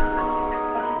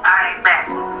 Alright, bet.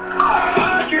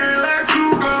 I can't let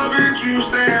you go, bitch, you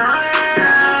stay right here.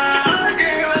 I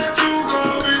can't let you go,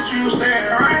 bitch, you stay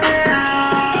right here.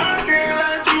 I can't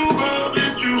let you go,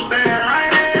 bitch, you stay right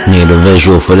here. Need a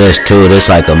visual for this too. This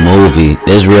like a movie.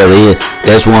 This really is.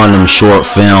 That's one of them short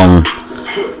film.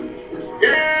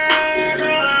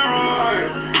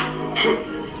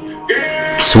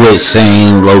 Switch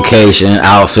scene, location,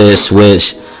 outfit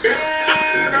switch,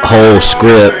 whole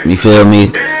script. You feel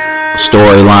me?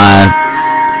 Storyline.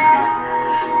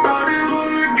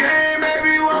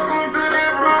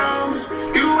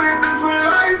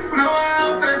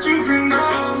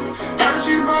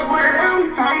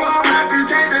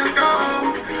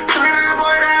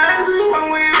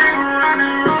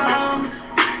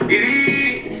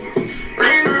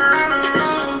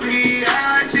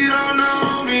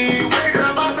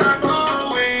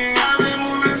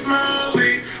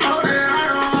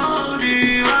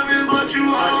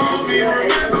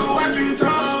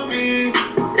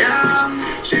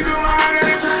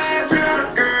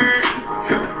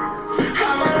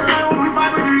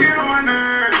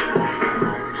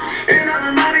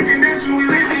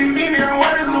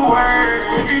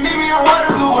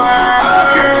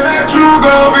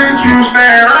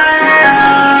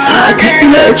 I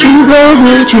can't let you go,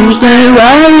 bitch, you stay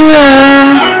right here.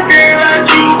 I can't let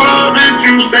you go, bitch,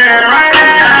 you stay right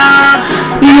here.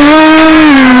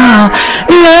 Yeah,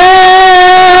 yeah.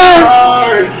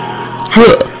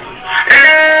 Huh.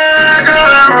 Yeah,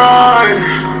 gotta run.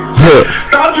 Huh.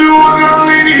 Thought you was gonna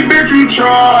leave me, bitch, you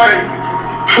tried.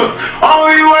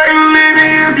 Only way you leave me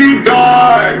if you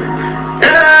die.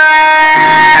 Yeah.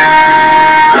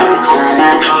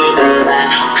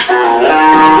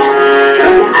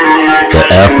 The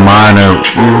F minor.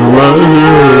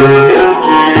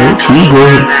 Don't you go.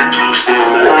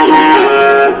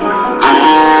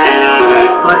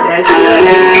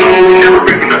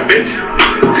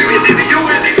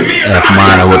 F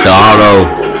minor with the auto.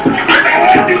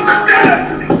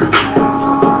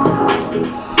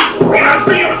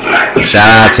 Shout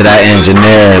out to that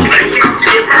engineer.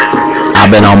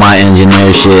 I've been on my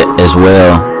engineer shit as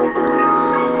well.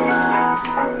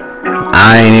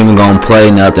 I ain't even gonna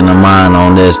play nothing of mine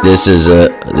on this. This is a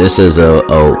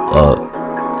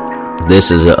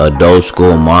adult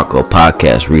school Marco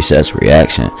podcast recess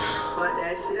reaction.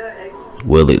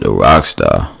 Willie the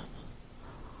Rockstar.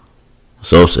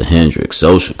 Sosa Hendrix,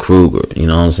 Sosa Kruger, you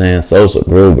know what I'm saying? Sosa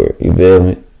Kruger, you feel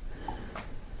me?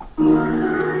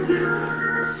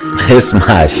 It's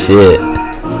my shit.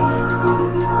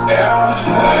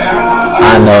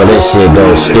 I know this shit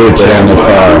goes stupid in the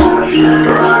car.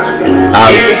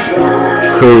 I'm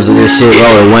cruising this shit,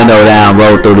 roll the window down,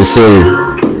 roll through the city.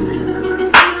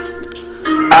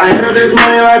 I handle this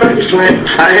money like a swing.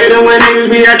 I hate it when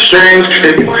niggas be extreme.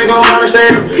 If you ain't gon' wanna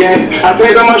stay in the game, I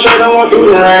take on my shirt and walk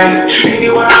through the rain.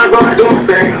 Anywhere I go, I do my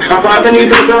thing. I'm popping these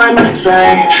bitches like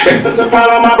Maxine. If it's a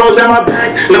problem, my bros in my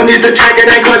bag. No need to check it,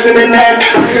 ain't questioning that.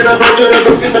 I hit up to the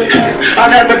book in the tag.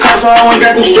 I got the car, so I ain't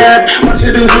got the strap. My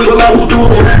shit is legal, I will do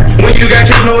that. When you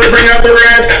got your noise, bring out the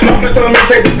rats. Mama told me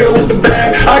take the bill with the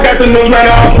bag. I got the news,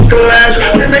 man, I almost collapsed.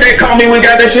 Remember they call me, we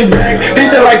got that shit back. They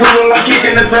feel like we were like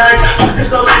kicking the tag.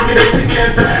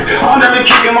 I'm never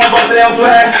kicking my butt down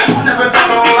flat. I never thought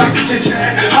I don't like the chit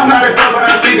chat. I'm not a girl, but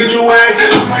I think that you whack.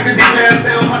 I'm like a DJ and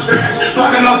sell my trash.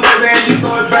 Fucking on Thursday and she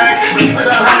throw it back. Keep it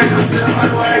 100, I'm still my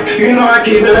way. You know I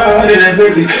keep it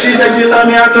 150. She said she love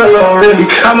me, I tell her already.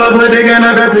 I'ma put dick in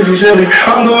her that pussy silly.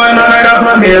 I'm going all night, I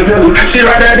put me a pilly. She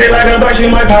ride that dick like a bike, she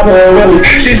might pop her a willy.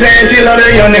 She saying she love that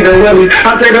young nigga Willie.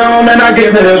 I take her home and I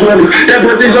give her this Willie. That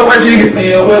pussy so wet, she gives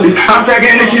me a willy. I'm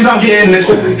taking the she's, I'm getting this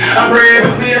pussy. I pray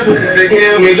for me, they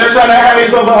kill me. Just try to have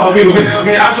it so far, people feel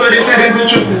me. I swear this shit is the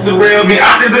truth, it's the real me.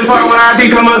 I did this part when I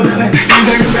become a villain. You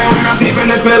take it down when I'm deep in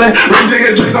the feeling. Rich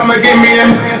niggas tricks, I'ma give me a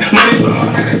million. Money so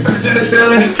long, and it's touching the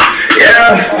ceiling. Yeah,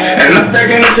 Yeah, and I'm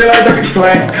taking it till I don't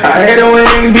explain. I hate it when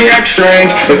niggas be extra.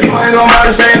 If you ain't gon'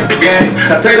 buy the same again,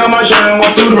 I take off my shirt and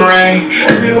walk through the rain.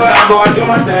 Everywhere I go, I do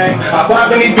my thing. I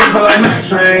pop in these people like Max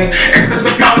Train. It's just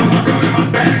a problem, I'm going my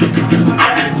back.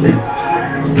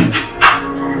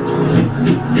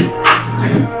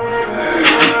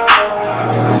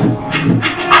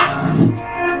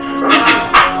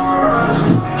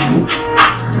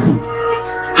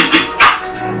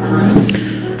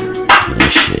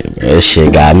 This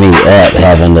shit got me up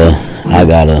having to, I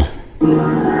gotta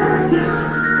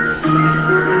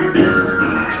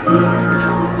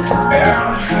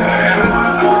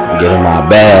get in my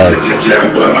bag.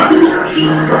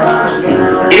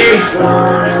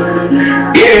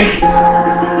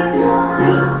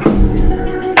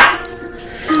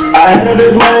 I handle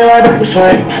this money like a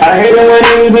percent. I hate it when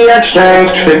niggas be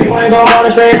exchange. If you ain't gon' wanna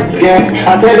say it again,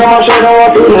 I take off my shirt and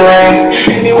walk through the rain.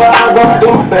 Anywhere I go, I do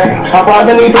my thing. I pop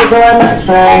in these people like Max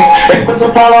Train. They put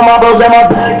some fall on my bros and my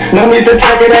back. No need to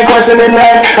check it, ain't questioning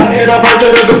that. I hit up her to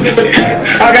the go get the cash.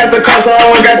 I got the cost, I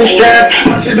always got the strap.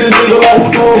 My shit is legal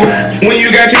like food. When you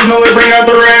got cheese, know it bring out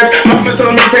the rats. Mama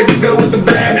told me take the good with the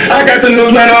bag. I got the news,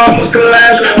 man, I almost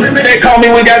collapsed. Remember they call me,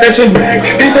 we got that shit back.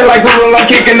 They feel like Google, I'm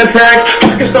kicking the facts.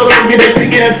 Fucking so lazy, they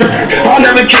thinking it's fact. I'll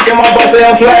never kick in my boss, they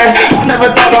flag. I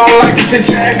never thought I don't like this shit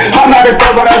jack. I'm not a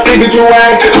thug, but I think that you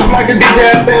whack. I'm like a DJ,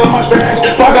 I stay with my strap.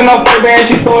 Fucking up first and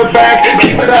she throw it back.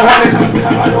 Keep it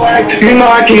 100, you know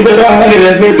I keep it 100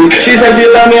 as 50. She said she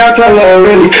love me, I tell her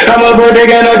really. I'm a boy, they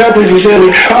can't know that pussy silly.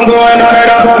 I'm going on that,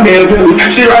 I'm on me a pilly.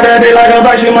 She ride that day like a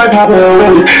bike, she might pop her a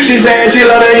willy. She saying she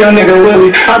love that young nigga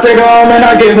Willie. I take her home and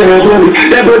I give her a willy.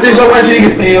 That pussy so wet, she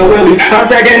gets me a willy. I'm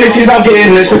taking it, she's I'm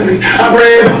getting this silly. I pray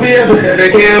it don't be a player to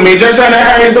kill me. Just trying to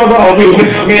have me so far, you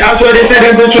feel me. I swear this shit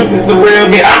is the truth, it's the real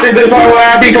me. I think this part where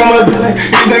I become a villain.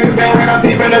 These niggas bang when I'm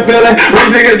deep in the feeling.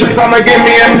 Rich niggas just I'ma give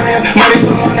me a man. Money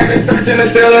so long that they searching the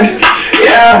ceiling.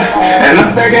 Yeah, and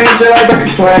I'm taking this shit like a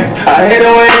swag. I hate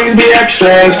it when niggas be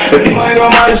extras. If you ain't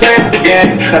gon' mind to say it again,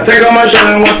 I take off my shirt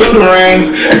and walk through the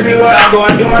rain. Everywhere I go,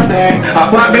 I do my thing. I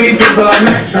pop in these people like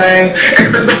Max Train. It's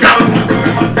just a problem, I'm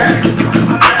doing my back.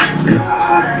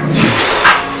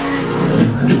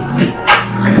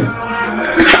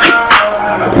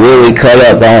 Really cut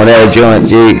up on that joint,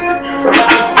 G.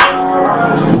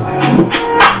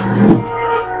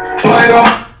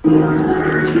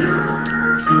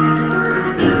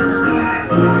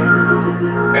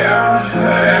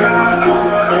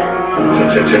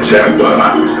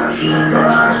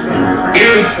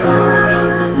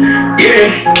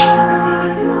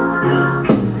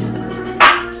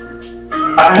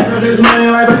 I handle this money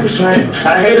like a percent.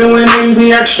 I hate it when niggas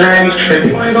be exchange. If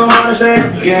you ain't gon' wanna say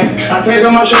it again, I take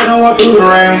off my shirt and walk through the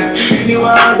rain.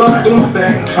 Anywhere I go, I do my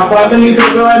thing. I pop in these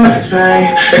people like Max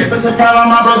Train. They put some fall on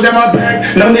my bros and my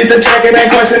back. No need to check it,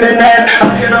 ain't questioning that.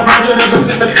 I hit up my shit and go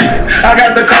get the cash. I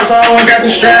got the cost, I always got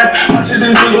the strap. My shit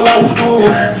is legal like food.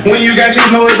 When you got cheese,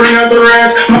 know it bring out the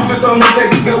rats. My foot told me take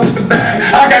the good with the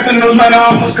bag. I got the news, man, I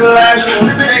almost collapsed.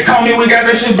 Remember they call me, we got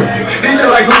that shit back. They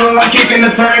feel like Google, I'm kicking the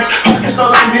facts. Fucking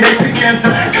so lazy, they thinking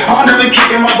facts. I'm never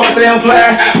kicking my butt, they don't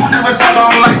flag. I never thought I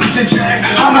don't like this shit jack.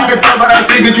 I'm not a thug, but I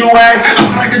think that you whack.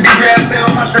 I'm like a DJ, I stay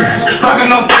on my strap.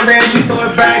 Fucking up first and she throw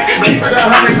it back. Keep it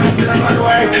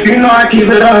 100, you know I keep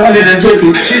it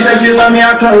 150. She said she love me,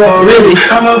 I tell her really.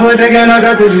 I'm a boy thinking I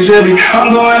got this silly.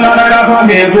 I'm going on that, I pop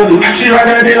me a pilly. She ride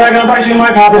that day like a bike, she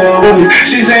might pop her a willy.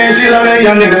 She saying she love that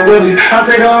young nigga Willie. I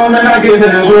take her home and I give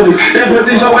her a willy. That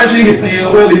pussy so wet, she gets me a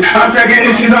willy. I'm checking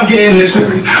it, she's I'm getting this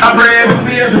silly. I pray it don't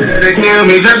be a player to kill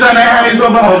me. Just trying to have me so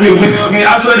far, you feel me.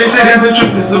 I swear this shit is the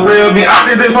truth, it's the real me. I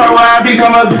think this part where I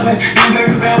become a villain. These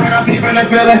niggas bang when I'm deep in the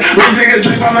feeling. Rich niggas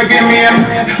drink, I'ma give me a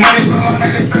man. Money so long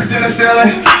that they searching the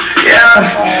ceiling.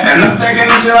 Yeah, and I'm taking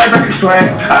this shit like a swag.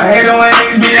 I hate it when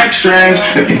niggas be extras.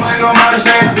 If you ain't gon' mind to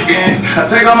say it again, I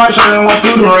take off my shirt and walk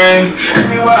through the rain.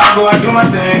 Everywhere I go, I do my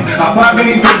thing. I pop in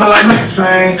these people like Max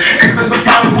Train. If it's a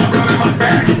problem, I'm doing my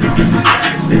back.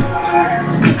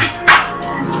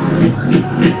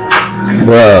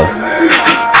 Bro.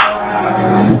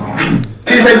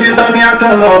 She said she love me, I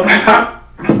tell her.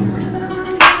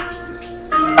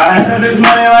 I handle this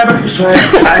money like a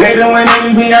percent. I hate it when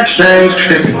niggas be extras.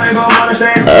 If you ain't gon' wanna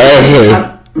say it,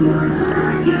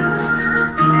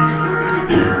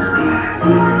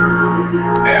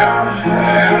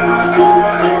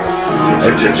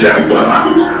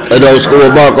 Those School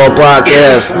Bucko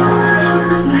podcast.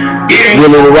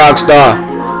 Willie the Rockstar.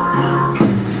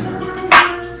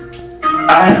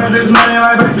 I handle this money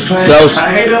like breakfast. So,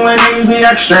 I hate it when niggas be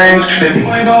exchange. If you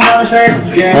ain't gon' wanna say it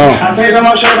again, I take off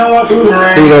my shirt and walk through the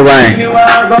rain. Through the rain.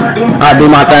 I do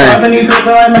my thing.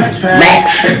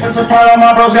 Max. It's a part of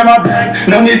my bros got my back.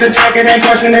 No need to check it, ain't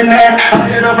questioning that. I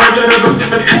hit up first to the book to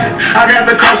the cat. I got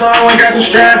the car, so I ain't got the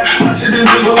strap. My shit is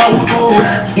legal, I won't go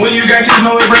back. When you got kids,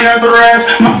 know it bring out the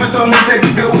rest. Mama told me take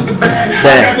it good with the bag.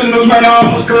 I got the news, man, I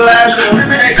almost collapsed.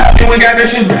 Everything copy, we got that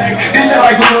shit back. This shit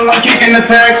like Google, I'm kicking the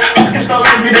tax. I can start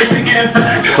every day, kicking the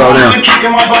tax. I'm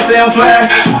kicking my butt down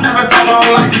flat. I never thought I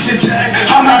don't like this shit jack.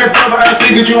 I'm not a pro, but I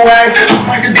see that you whack. I'm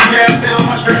like a DJ, I'm still on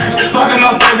my strap. Fucking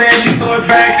up Thursday and she threw it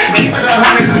back. Keep it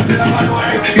 100, cause I'm on my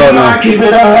way. You know I keep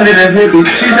it 150.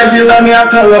 She said she love me, I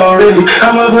tell her already.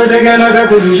 I'm a pretty girl, I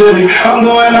got pussy shitty. I'm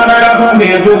going all night, I put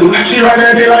me in pussy. She ride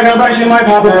that dick like a bike, she might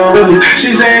pop her a Willie.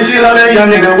 She saying she love that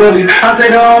young nigga Willie. I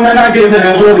take her home and I give her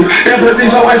a Willie. That pussy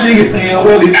so wet, she gets me a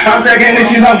Willie. I'm taking it,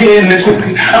 she's not getting this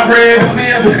pussy. I'm praying for me,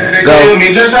 I'm praying to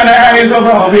me. Just trying to have me so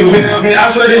for people.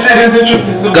 I swear this shit is the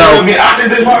truth. Go. I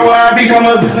think this part where I become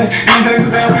a villain. These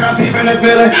niggas that when I'm deep in the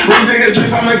feeling. We take a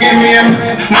trip, I'ma give me a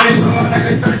million. Money so long, like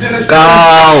they searching the go.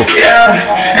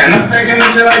 Yeah, and I'm taking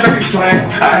this shit like a explain.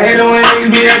 I hate it when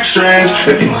niggas be extras.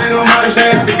 If you ain't gon'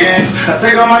 understand it again, I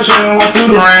take off my shirt and walk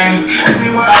through the rain.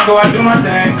 Everywhere I go, I do my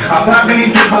thing. I'm popping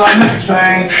these people like Max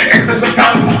Payne. It's just a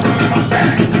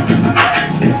compliment.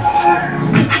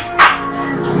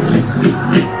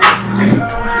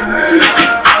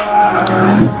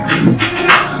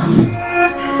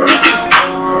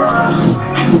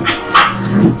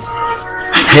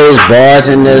 His bars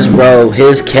in this, bro,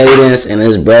 his cadence and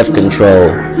his breath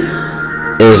control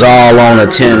is all on a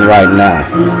 10 right now.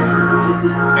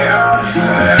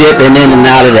 Dipping in and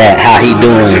out of that, how he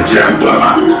doing.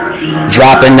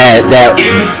 Dropping that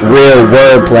real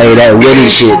wordplay, that witty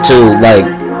shit too,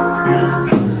 like.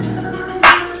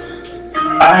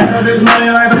 I handle this money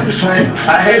like breakfast.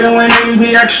 I hate it when niggas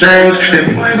be exchange. If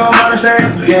you ain't gon' wanna say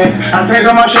it again, I take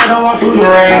off my shirt and walk through the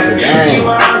rain.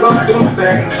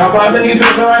 I'm popping these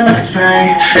bitches like Max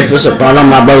Payne. If it's a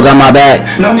problem, my bro got my back.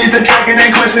 No need to check it,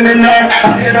 ain't questioning that.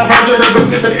 I hit up first to the book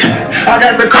to the cat. I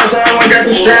got the car, so I ain't got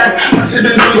the strap. My shit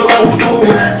is legal, I won't go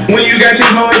back. When you got kids,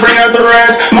 know it bring out the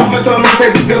rest. Mama told me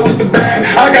take it good with the bag.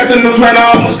 I got the news, man,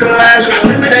 I almost collapsed.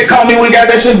 Remember they call me, we got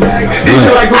that shit back. This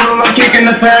shit like Google, I'm kicking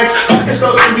the tax.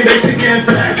 So baby, they kicking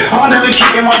back. I'll never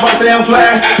kick in my butt down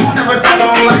flat. I never thought I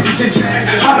don't like this shit jack.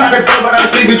 I'm not a girl, but I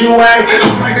see that you whack.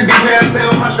 I'm like a DJ, I'm still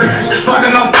on my strap.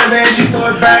 Fucking on Thursday and she threw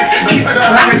it back. Keep it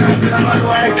 100, cause I'm on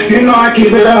my way. You know I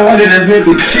keep it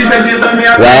 150. She said she love me,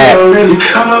 I tell her really.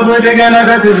 I'm a pretty girl, I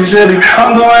got pussy shitty.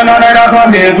 I'm going all night, I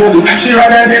pop me in pussy. She ride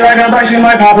that dick like a bike, she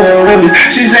might pop her a Willie.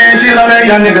 She saying she love that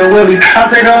young nigga Willie. I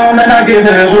take her home and I give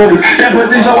her a Willie. That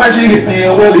pussy so wet, she gets me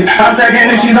a Willie. I'm taking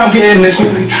it, she's not getting this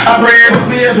Willie. I'm praying for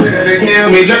me, they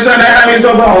kill me. Just trying to have me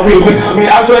so bad, people.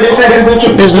 I swear this shit is the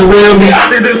truth. It's the real me. I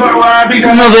think this part where I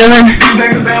become a villain. These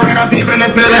niggas that when I'm deep in the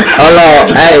feeling. Hold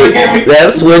on, hey,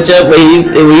 let's switch up when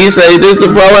you say this the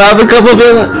part where I become a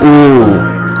villain.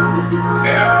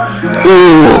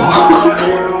 Ooh.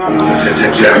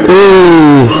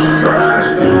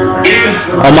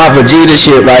 On my Vegeta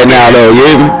shit right now, though, you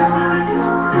hear me?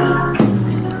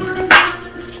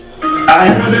 I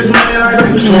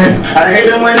hate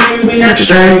it when niggas be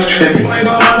extras.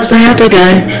 Stay out the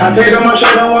game. I take off my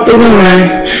shirt and walk through the rain.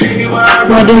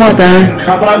 I do my thing.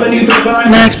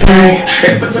 Max Payne.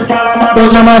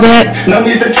 Bro's on my back. No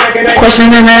need to check it.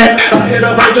 Questioning that.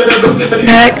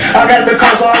 Back. I got the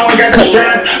car, so I don't got the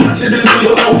strap.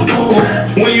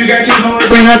 When you got kids, know it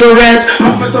Bring out the rest.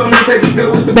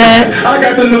 Back. I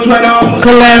got the news right now.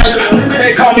 Collapse.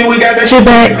 They call me, we got that Shit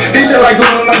back. This shit like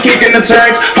Google, I'm kicking the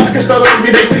tax. I can start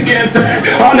every day kicking the tax.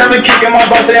 I'll never kick in my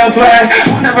butt down flat.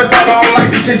 I never thought I don't like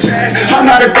this shit jack. I'm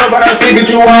not a girl, but I think that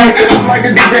you whack. I'm like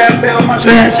a DJ, I'm still on my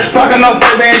strap. Fucking up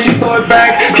Thursday and she threw it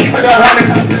back. Keep it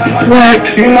 100, What?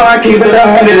 you know I keep it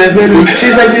 150. She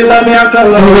said she love me, I tell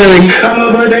her really. I'm a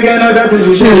birthday girl, I got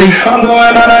pussy shitty. I'm going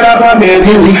all night, I pop me in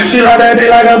pussy. She ride that dick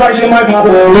like a bike, she might pop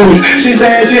her a Willie. She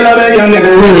saying she love that young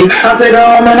nigga Willie. I take her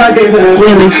home and I give her a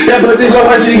Willie. That pussy so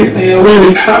wet, she gets me a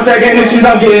Willie. I'm taking it, she's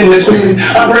not getting this Willie.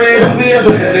 I pray to be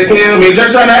able to kill me.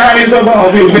 Just trying to have me so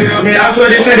bad, you feel me? I swear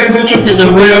this shit is the truth. It's a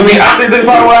real me. I think this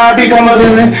part where I become a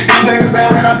villain. These niggas bad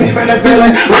when I'm deep in the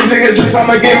feeling. These niggas just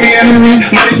I'ma give me a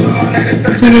money so long that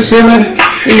it's To the ceiling.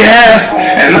 Yeah.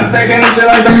 and I'm taking this shit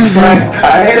like that.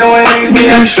 I hate it when niggas be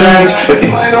extras. If you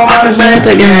ain't gon' At understand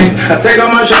the game. I take off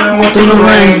my shirt and walk through the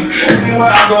rain.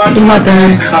 Everywhere I go, I Do my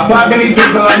thing. I'm popping these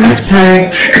people like Max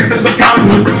Payne.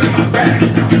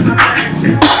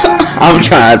 I'm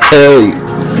trying to tell you.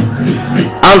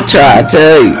 I'm trying to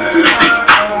tell you.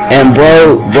 And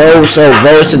bro so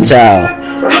versatile.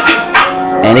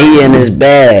 And he in his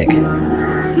bag.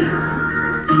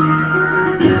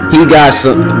 He got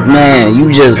some, man,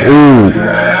 you just, ooh.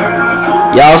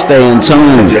 Y'all stay in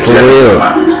tune, for real.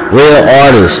 Real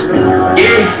artist.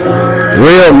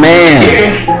 Real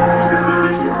man.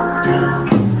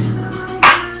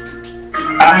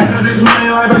 I handle this money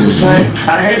like a slave.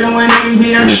 I hate it when niggas be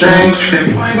exchange.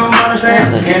 If you ain't gon'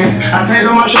 understand again, I take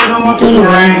on my shirt and walk through the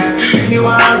rain.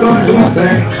 Anywhere I go, do my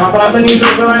thing. I'm popping these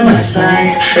up like Max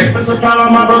Payne. If it's a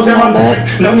problem, my bros got my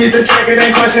back. No need to check it,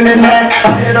 ain't questioning that.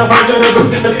 I hit up to the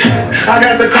book in the pen. I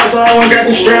got the cup, so I won't got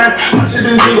the strap. My shit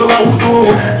is legal, like woo.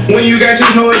 When you got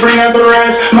your know it, bring out the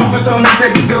rest. My foot on the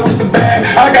take it good with the bag.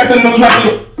 I got the news like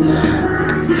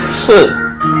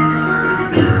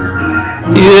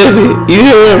You hear me? You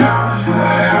hear him?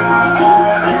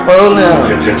 Phone now.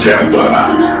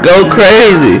 Go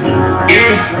crazy.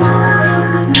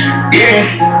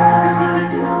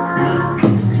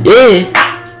 Yeah.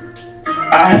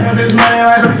 I handle this money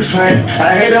like a slave.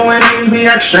 I hate it when niggas be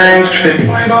exchange. If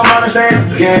you ain't gon'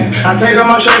 understand again, I take off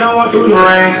my shirt and walk through the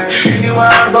rain.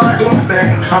 Anywhere I go, do my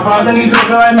thing. I'm popping these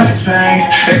up like Max Payne.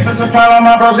 If it's a problem,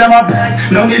 my bros got my back.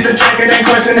 No need to check it, ain't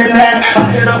questioning that.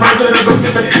 I hit up to the book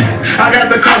in the pen. I got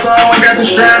the cup, so I won't got the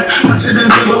strap. My shit is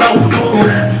legal, like woo.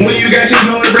 When you got your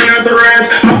know it, bring out the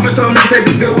rest. Mama told me take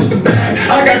it good with the bag.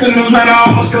 I got the news, man, I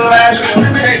almost collapsed.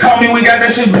 Maybe they call me, we got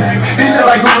that shit back. These are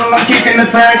like Google, I'm kicking the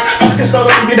facts. So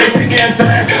they get picking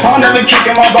fast. I'm never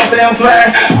kicking my boss damn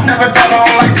flag. I never thought I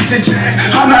don't like this shit jack.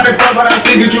 I'm not a club, but I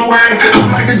think it's your way. I'm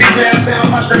like the DJ and sell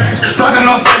my strength. Slugging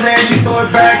on Sunday and she throw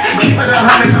it back. Keep it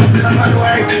 100, I'm still on my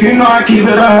way. You know I keep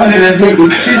it 100 and 50.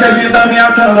 She said she love me, I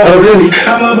tell her, oh really?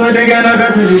 I'm a good nigga and a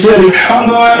girl pretty silly. I'm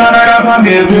going on that, I pop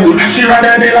me a beauty. She ride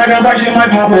that dick like a bike, she might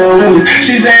pop her a Willie.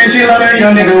 She saying she love that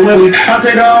young nigga Willie. I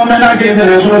take her home and I give her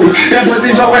this Willie. That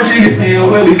pussy so wet, she get me a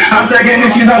Willie. I'm taking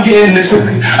this, she's not getting this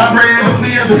Willie. I'm ready to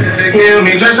be a bitch. They kill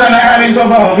me, just trying to have me so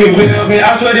far, he will me.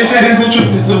 I swear this shit is the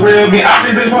truth, it's the real me. I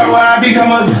see this part where I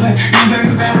become a villain. These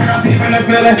niggas think I'm deep in the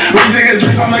feeling. These niggas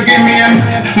just gonna give me a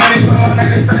million. Money so much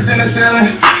like it's touching the ceiling.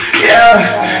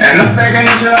 Yeah, and I'm taking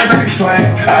this shit like I explain.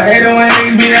 I hate it when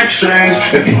niggas be exchange.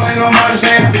 If you ain't gon'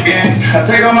 understand again, I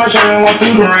take off my shirt and walk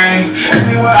through the rain.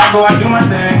 Everywhere I go, I do my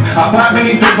thing. I'm popping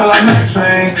these people like Max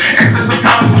Payne. If it's a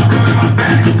problem, I'm doing my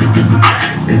thing.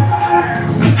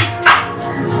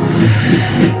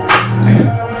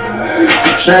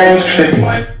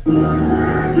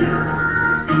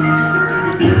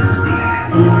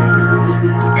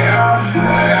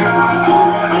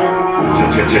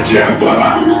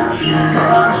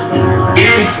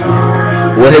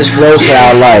 What his flow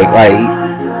sound like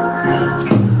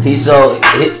he's so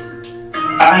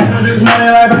I handle this money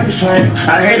like a slave.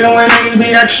 I hate it when niggas be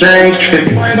exchange.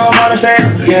 If you ain't gon'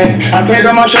 understand again, I take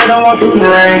off my shirt and walk through the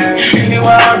rain.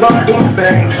 Anywhere I go, do my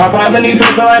thing. I'm popping these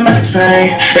up like Max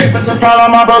Payne. If it's a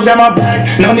problem, my bros got my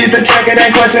back. No need to check it,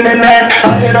 ain't questioning that.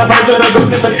 I hit up to the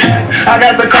book in the pen. I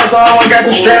got the cup, so I won't got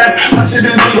the strap. My shit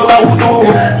is legal, like woo.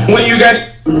 When you got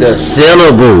the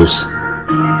syllables.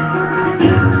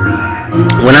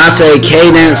 When I say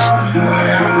cadence,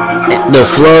 the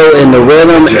flow and the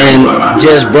rhythm, and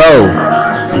just bro,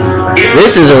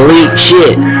 this is elite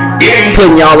shit.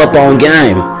 Putting y'all up on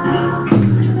game.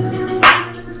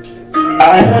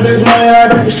 I handle this money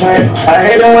like a slave. I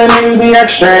hate it when niggas be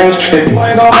exchange. If you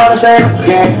ain't gon' understand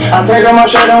again, I take off my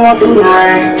shirt and walk through the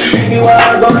rain. Anywhere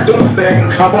I go, do my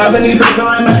thing. I'm popping these up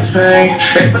like Max Payne.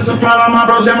 If it's a problem, my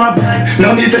bros got my back.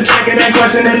 No need to check it, ain't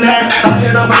questioning that. I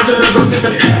hit up to the book in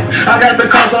the pen. I got the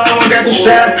cup, so I won't got the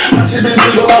strap. My shit is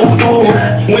legal, like woo.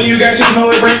 When you got your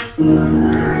know it, bring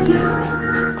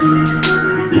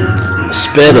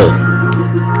Spitter.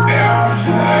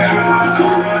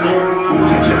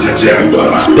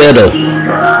 Spitter.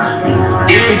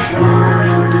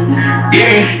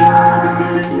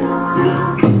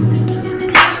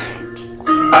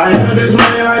 I handle this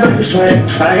money like a slave.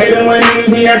 I hate it when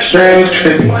niggas be exchange.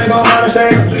 If you ain't gon'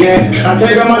 understand again, I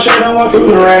take off my shirt and walk through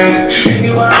the rain.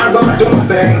 Anywhere I go, do my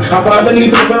thing. I'm popping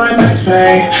these up like Max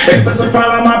Payne. If it's a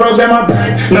problem, my bros got my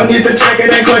back. No need to check it,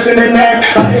 ain't questioning that.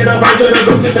 I hit up to the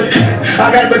book in the pen.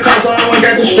 I got the cup, so I won't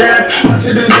got the strap. My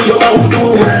shit is legal, like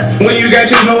woo. When you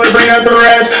got your know it, bring out the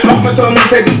rest. Mama told me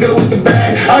take it good with the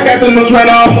bag. I got the news,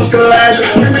 man, I almost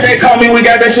collapsed. Maybe they call me, we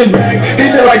got that shit back.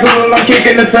 This shit like Google, I'm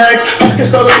kicking the facts.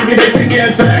 So they get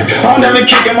picking fast. I'm never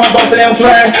kicking my both of them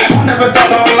flags. I never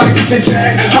thought I would like to sit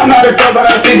jack. I'm not a girl, but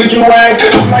I think that you wag.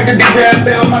 I'm like a DJ, I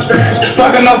feel my straps.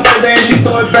 Fucking up Thursday and she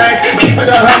throw it back. Keep it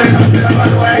 100, I feel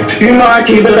like way. You know I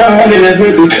keep it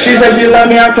 150. She said she love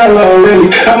me, I tell her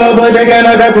really. I'm a boy taking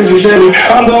her that pussy silly.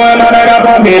 I'm going on that, I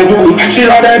pop me a Willie. She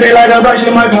like that, they like a brush, she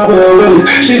might pop her a Willie.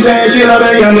 She said she love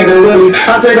that young nigga Willie.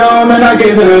 I take her home and I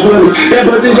gave her a Willie. That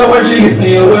pussy so wet, she gets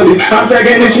me a Willie. I'm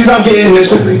taking this, I'm getting this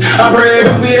pussy. I pray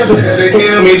don't be able to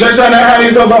kill me. Just trying to have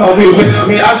you so far, you feel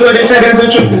me. I swear they said it's the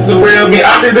truth, it's the real me.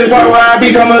 I did this part where I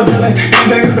become a villain. These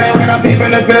niggas bad when I'm deep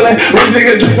in the feeling. Rich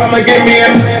niggas just I'ma give me a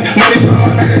million. Money so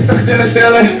long, niggas stuck in the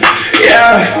ceiling.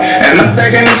 Yeah, and I'm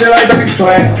taking this shit like the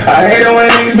explain. I hate it when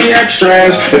niggas be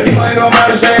extras. If you ain't gon'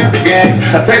 matter, say it again.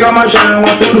 I take off my shirt and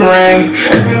walk through the rain.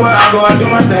 Everywhere I go, I do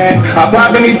my thing. I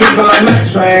pop in these people like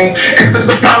Max Train. If there's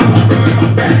a problem, I'm screwing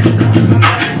my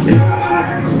back.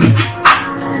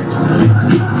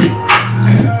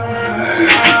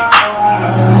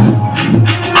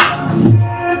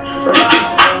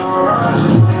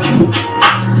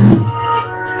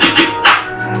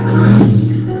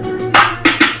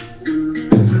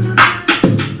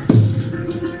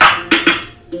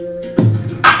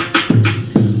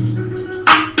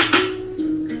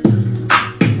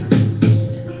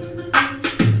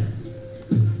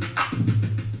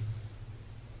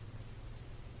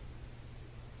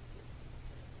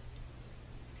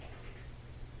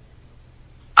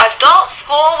 Adult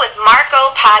School with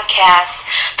Marco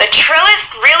podcast, the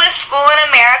trillest, realest school in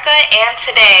America and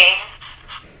today.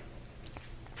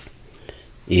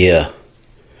 Yeah.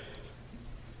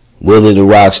 Willie the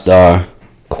Rockstar,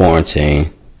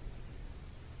 quarantine.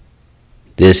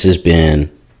 This has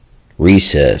been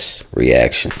Recess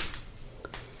Reaction.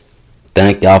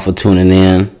 Thank y'all for tuning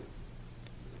in.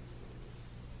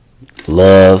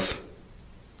 Love.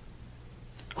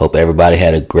 Hope everybody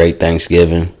had a great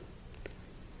Thanksgiving.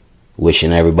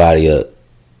 Wishing everybody a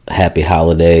happy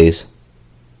holidays.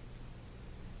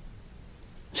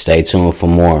 Stay tuned for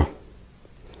more.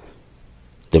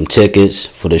 Them tickets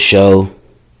for the show,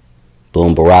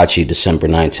 Boom Barachi, December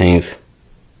 19th.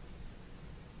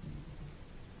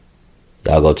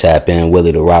 Y'all go tap in.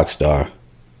 Willie the Rockstar.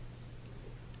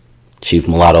 Chief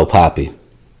Mulatto Poppy.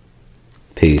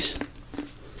 Peace.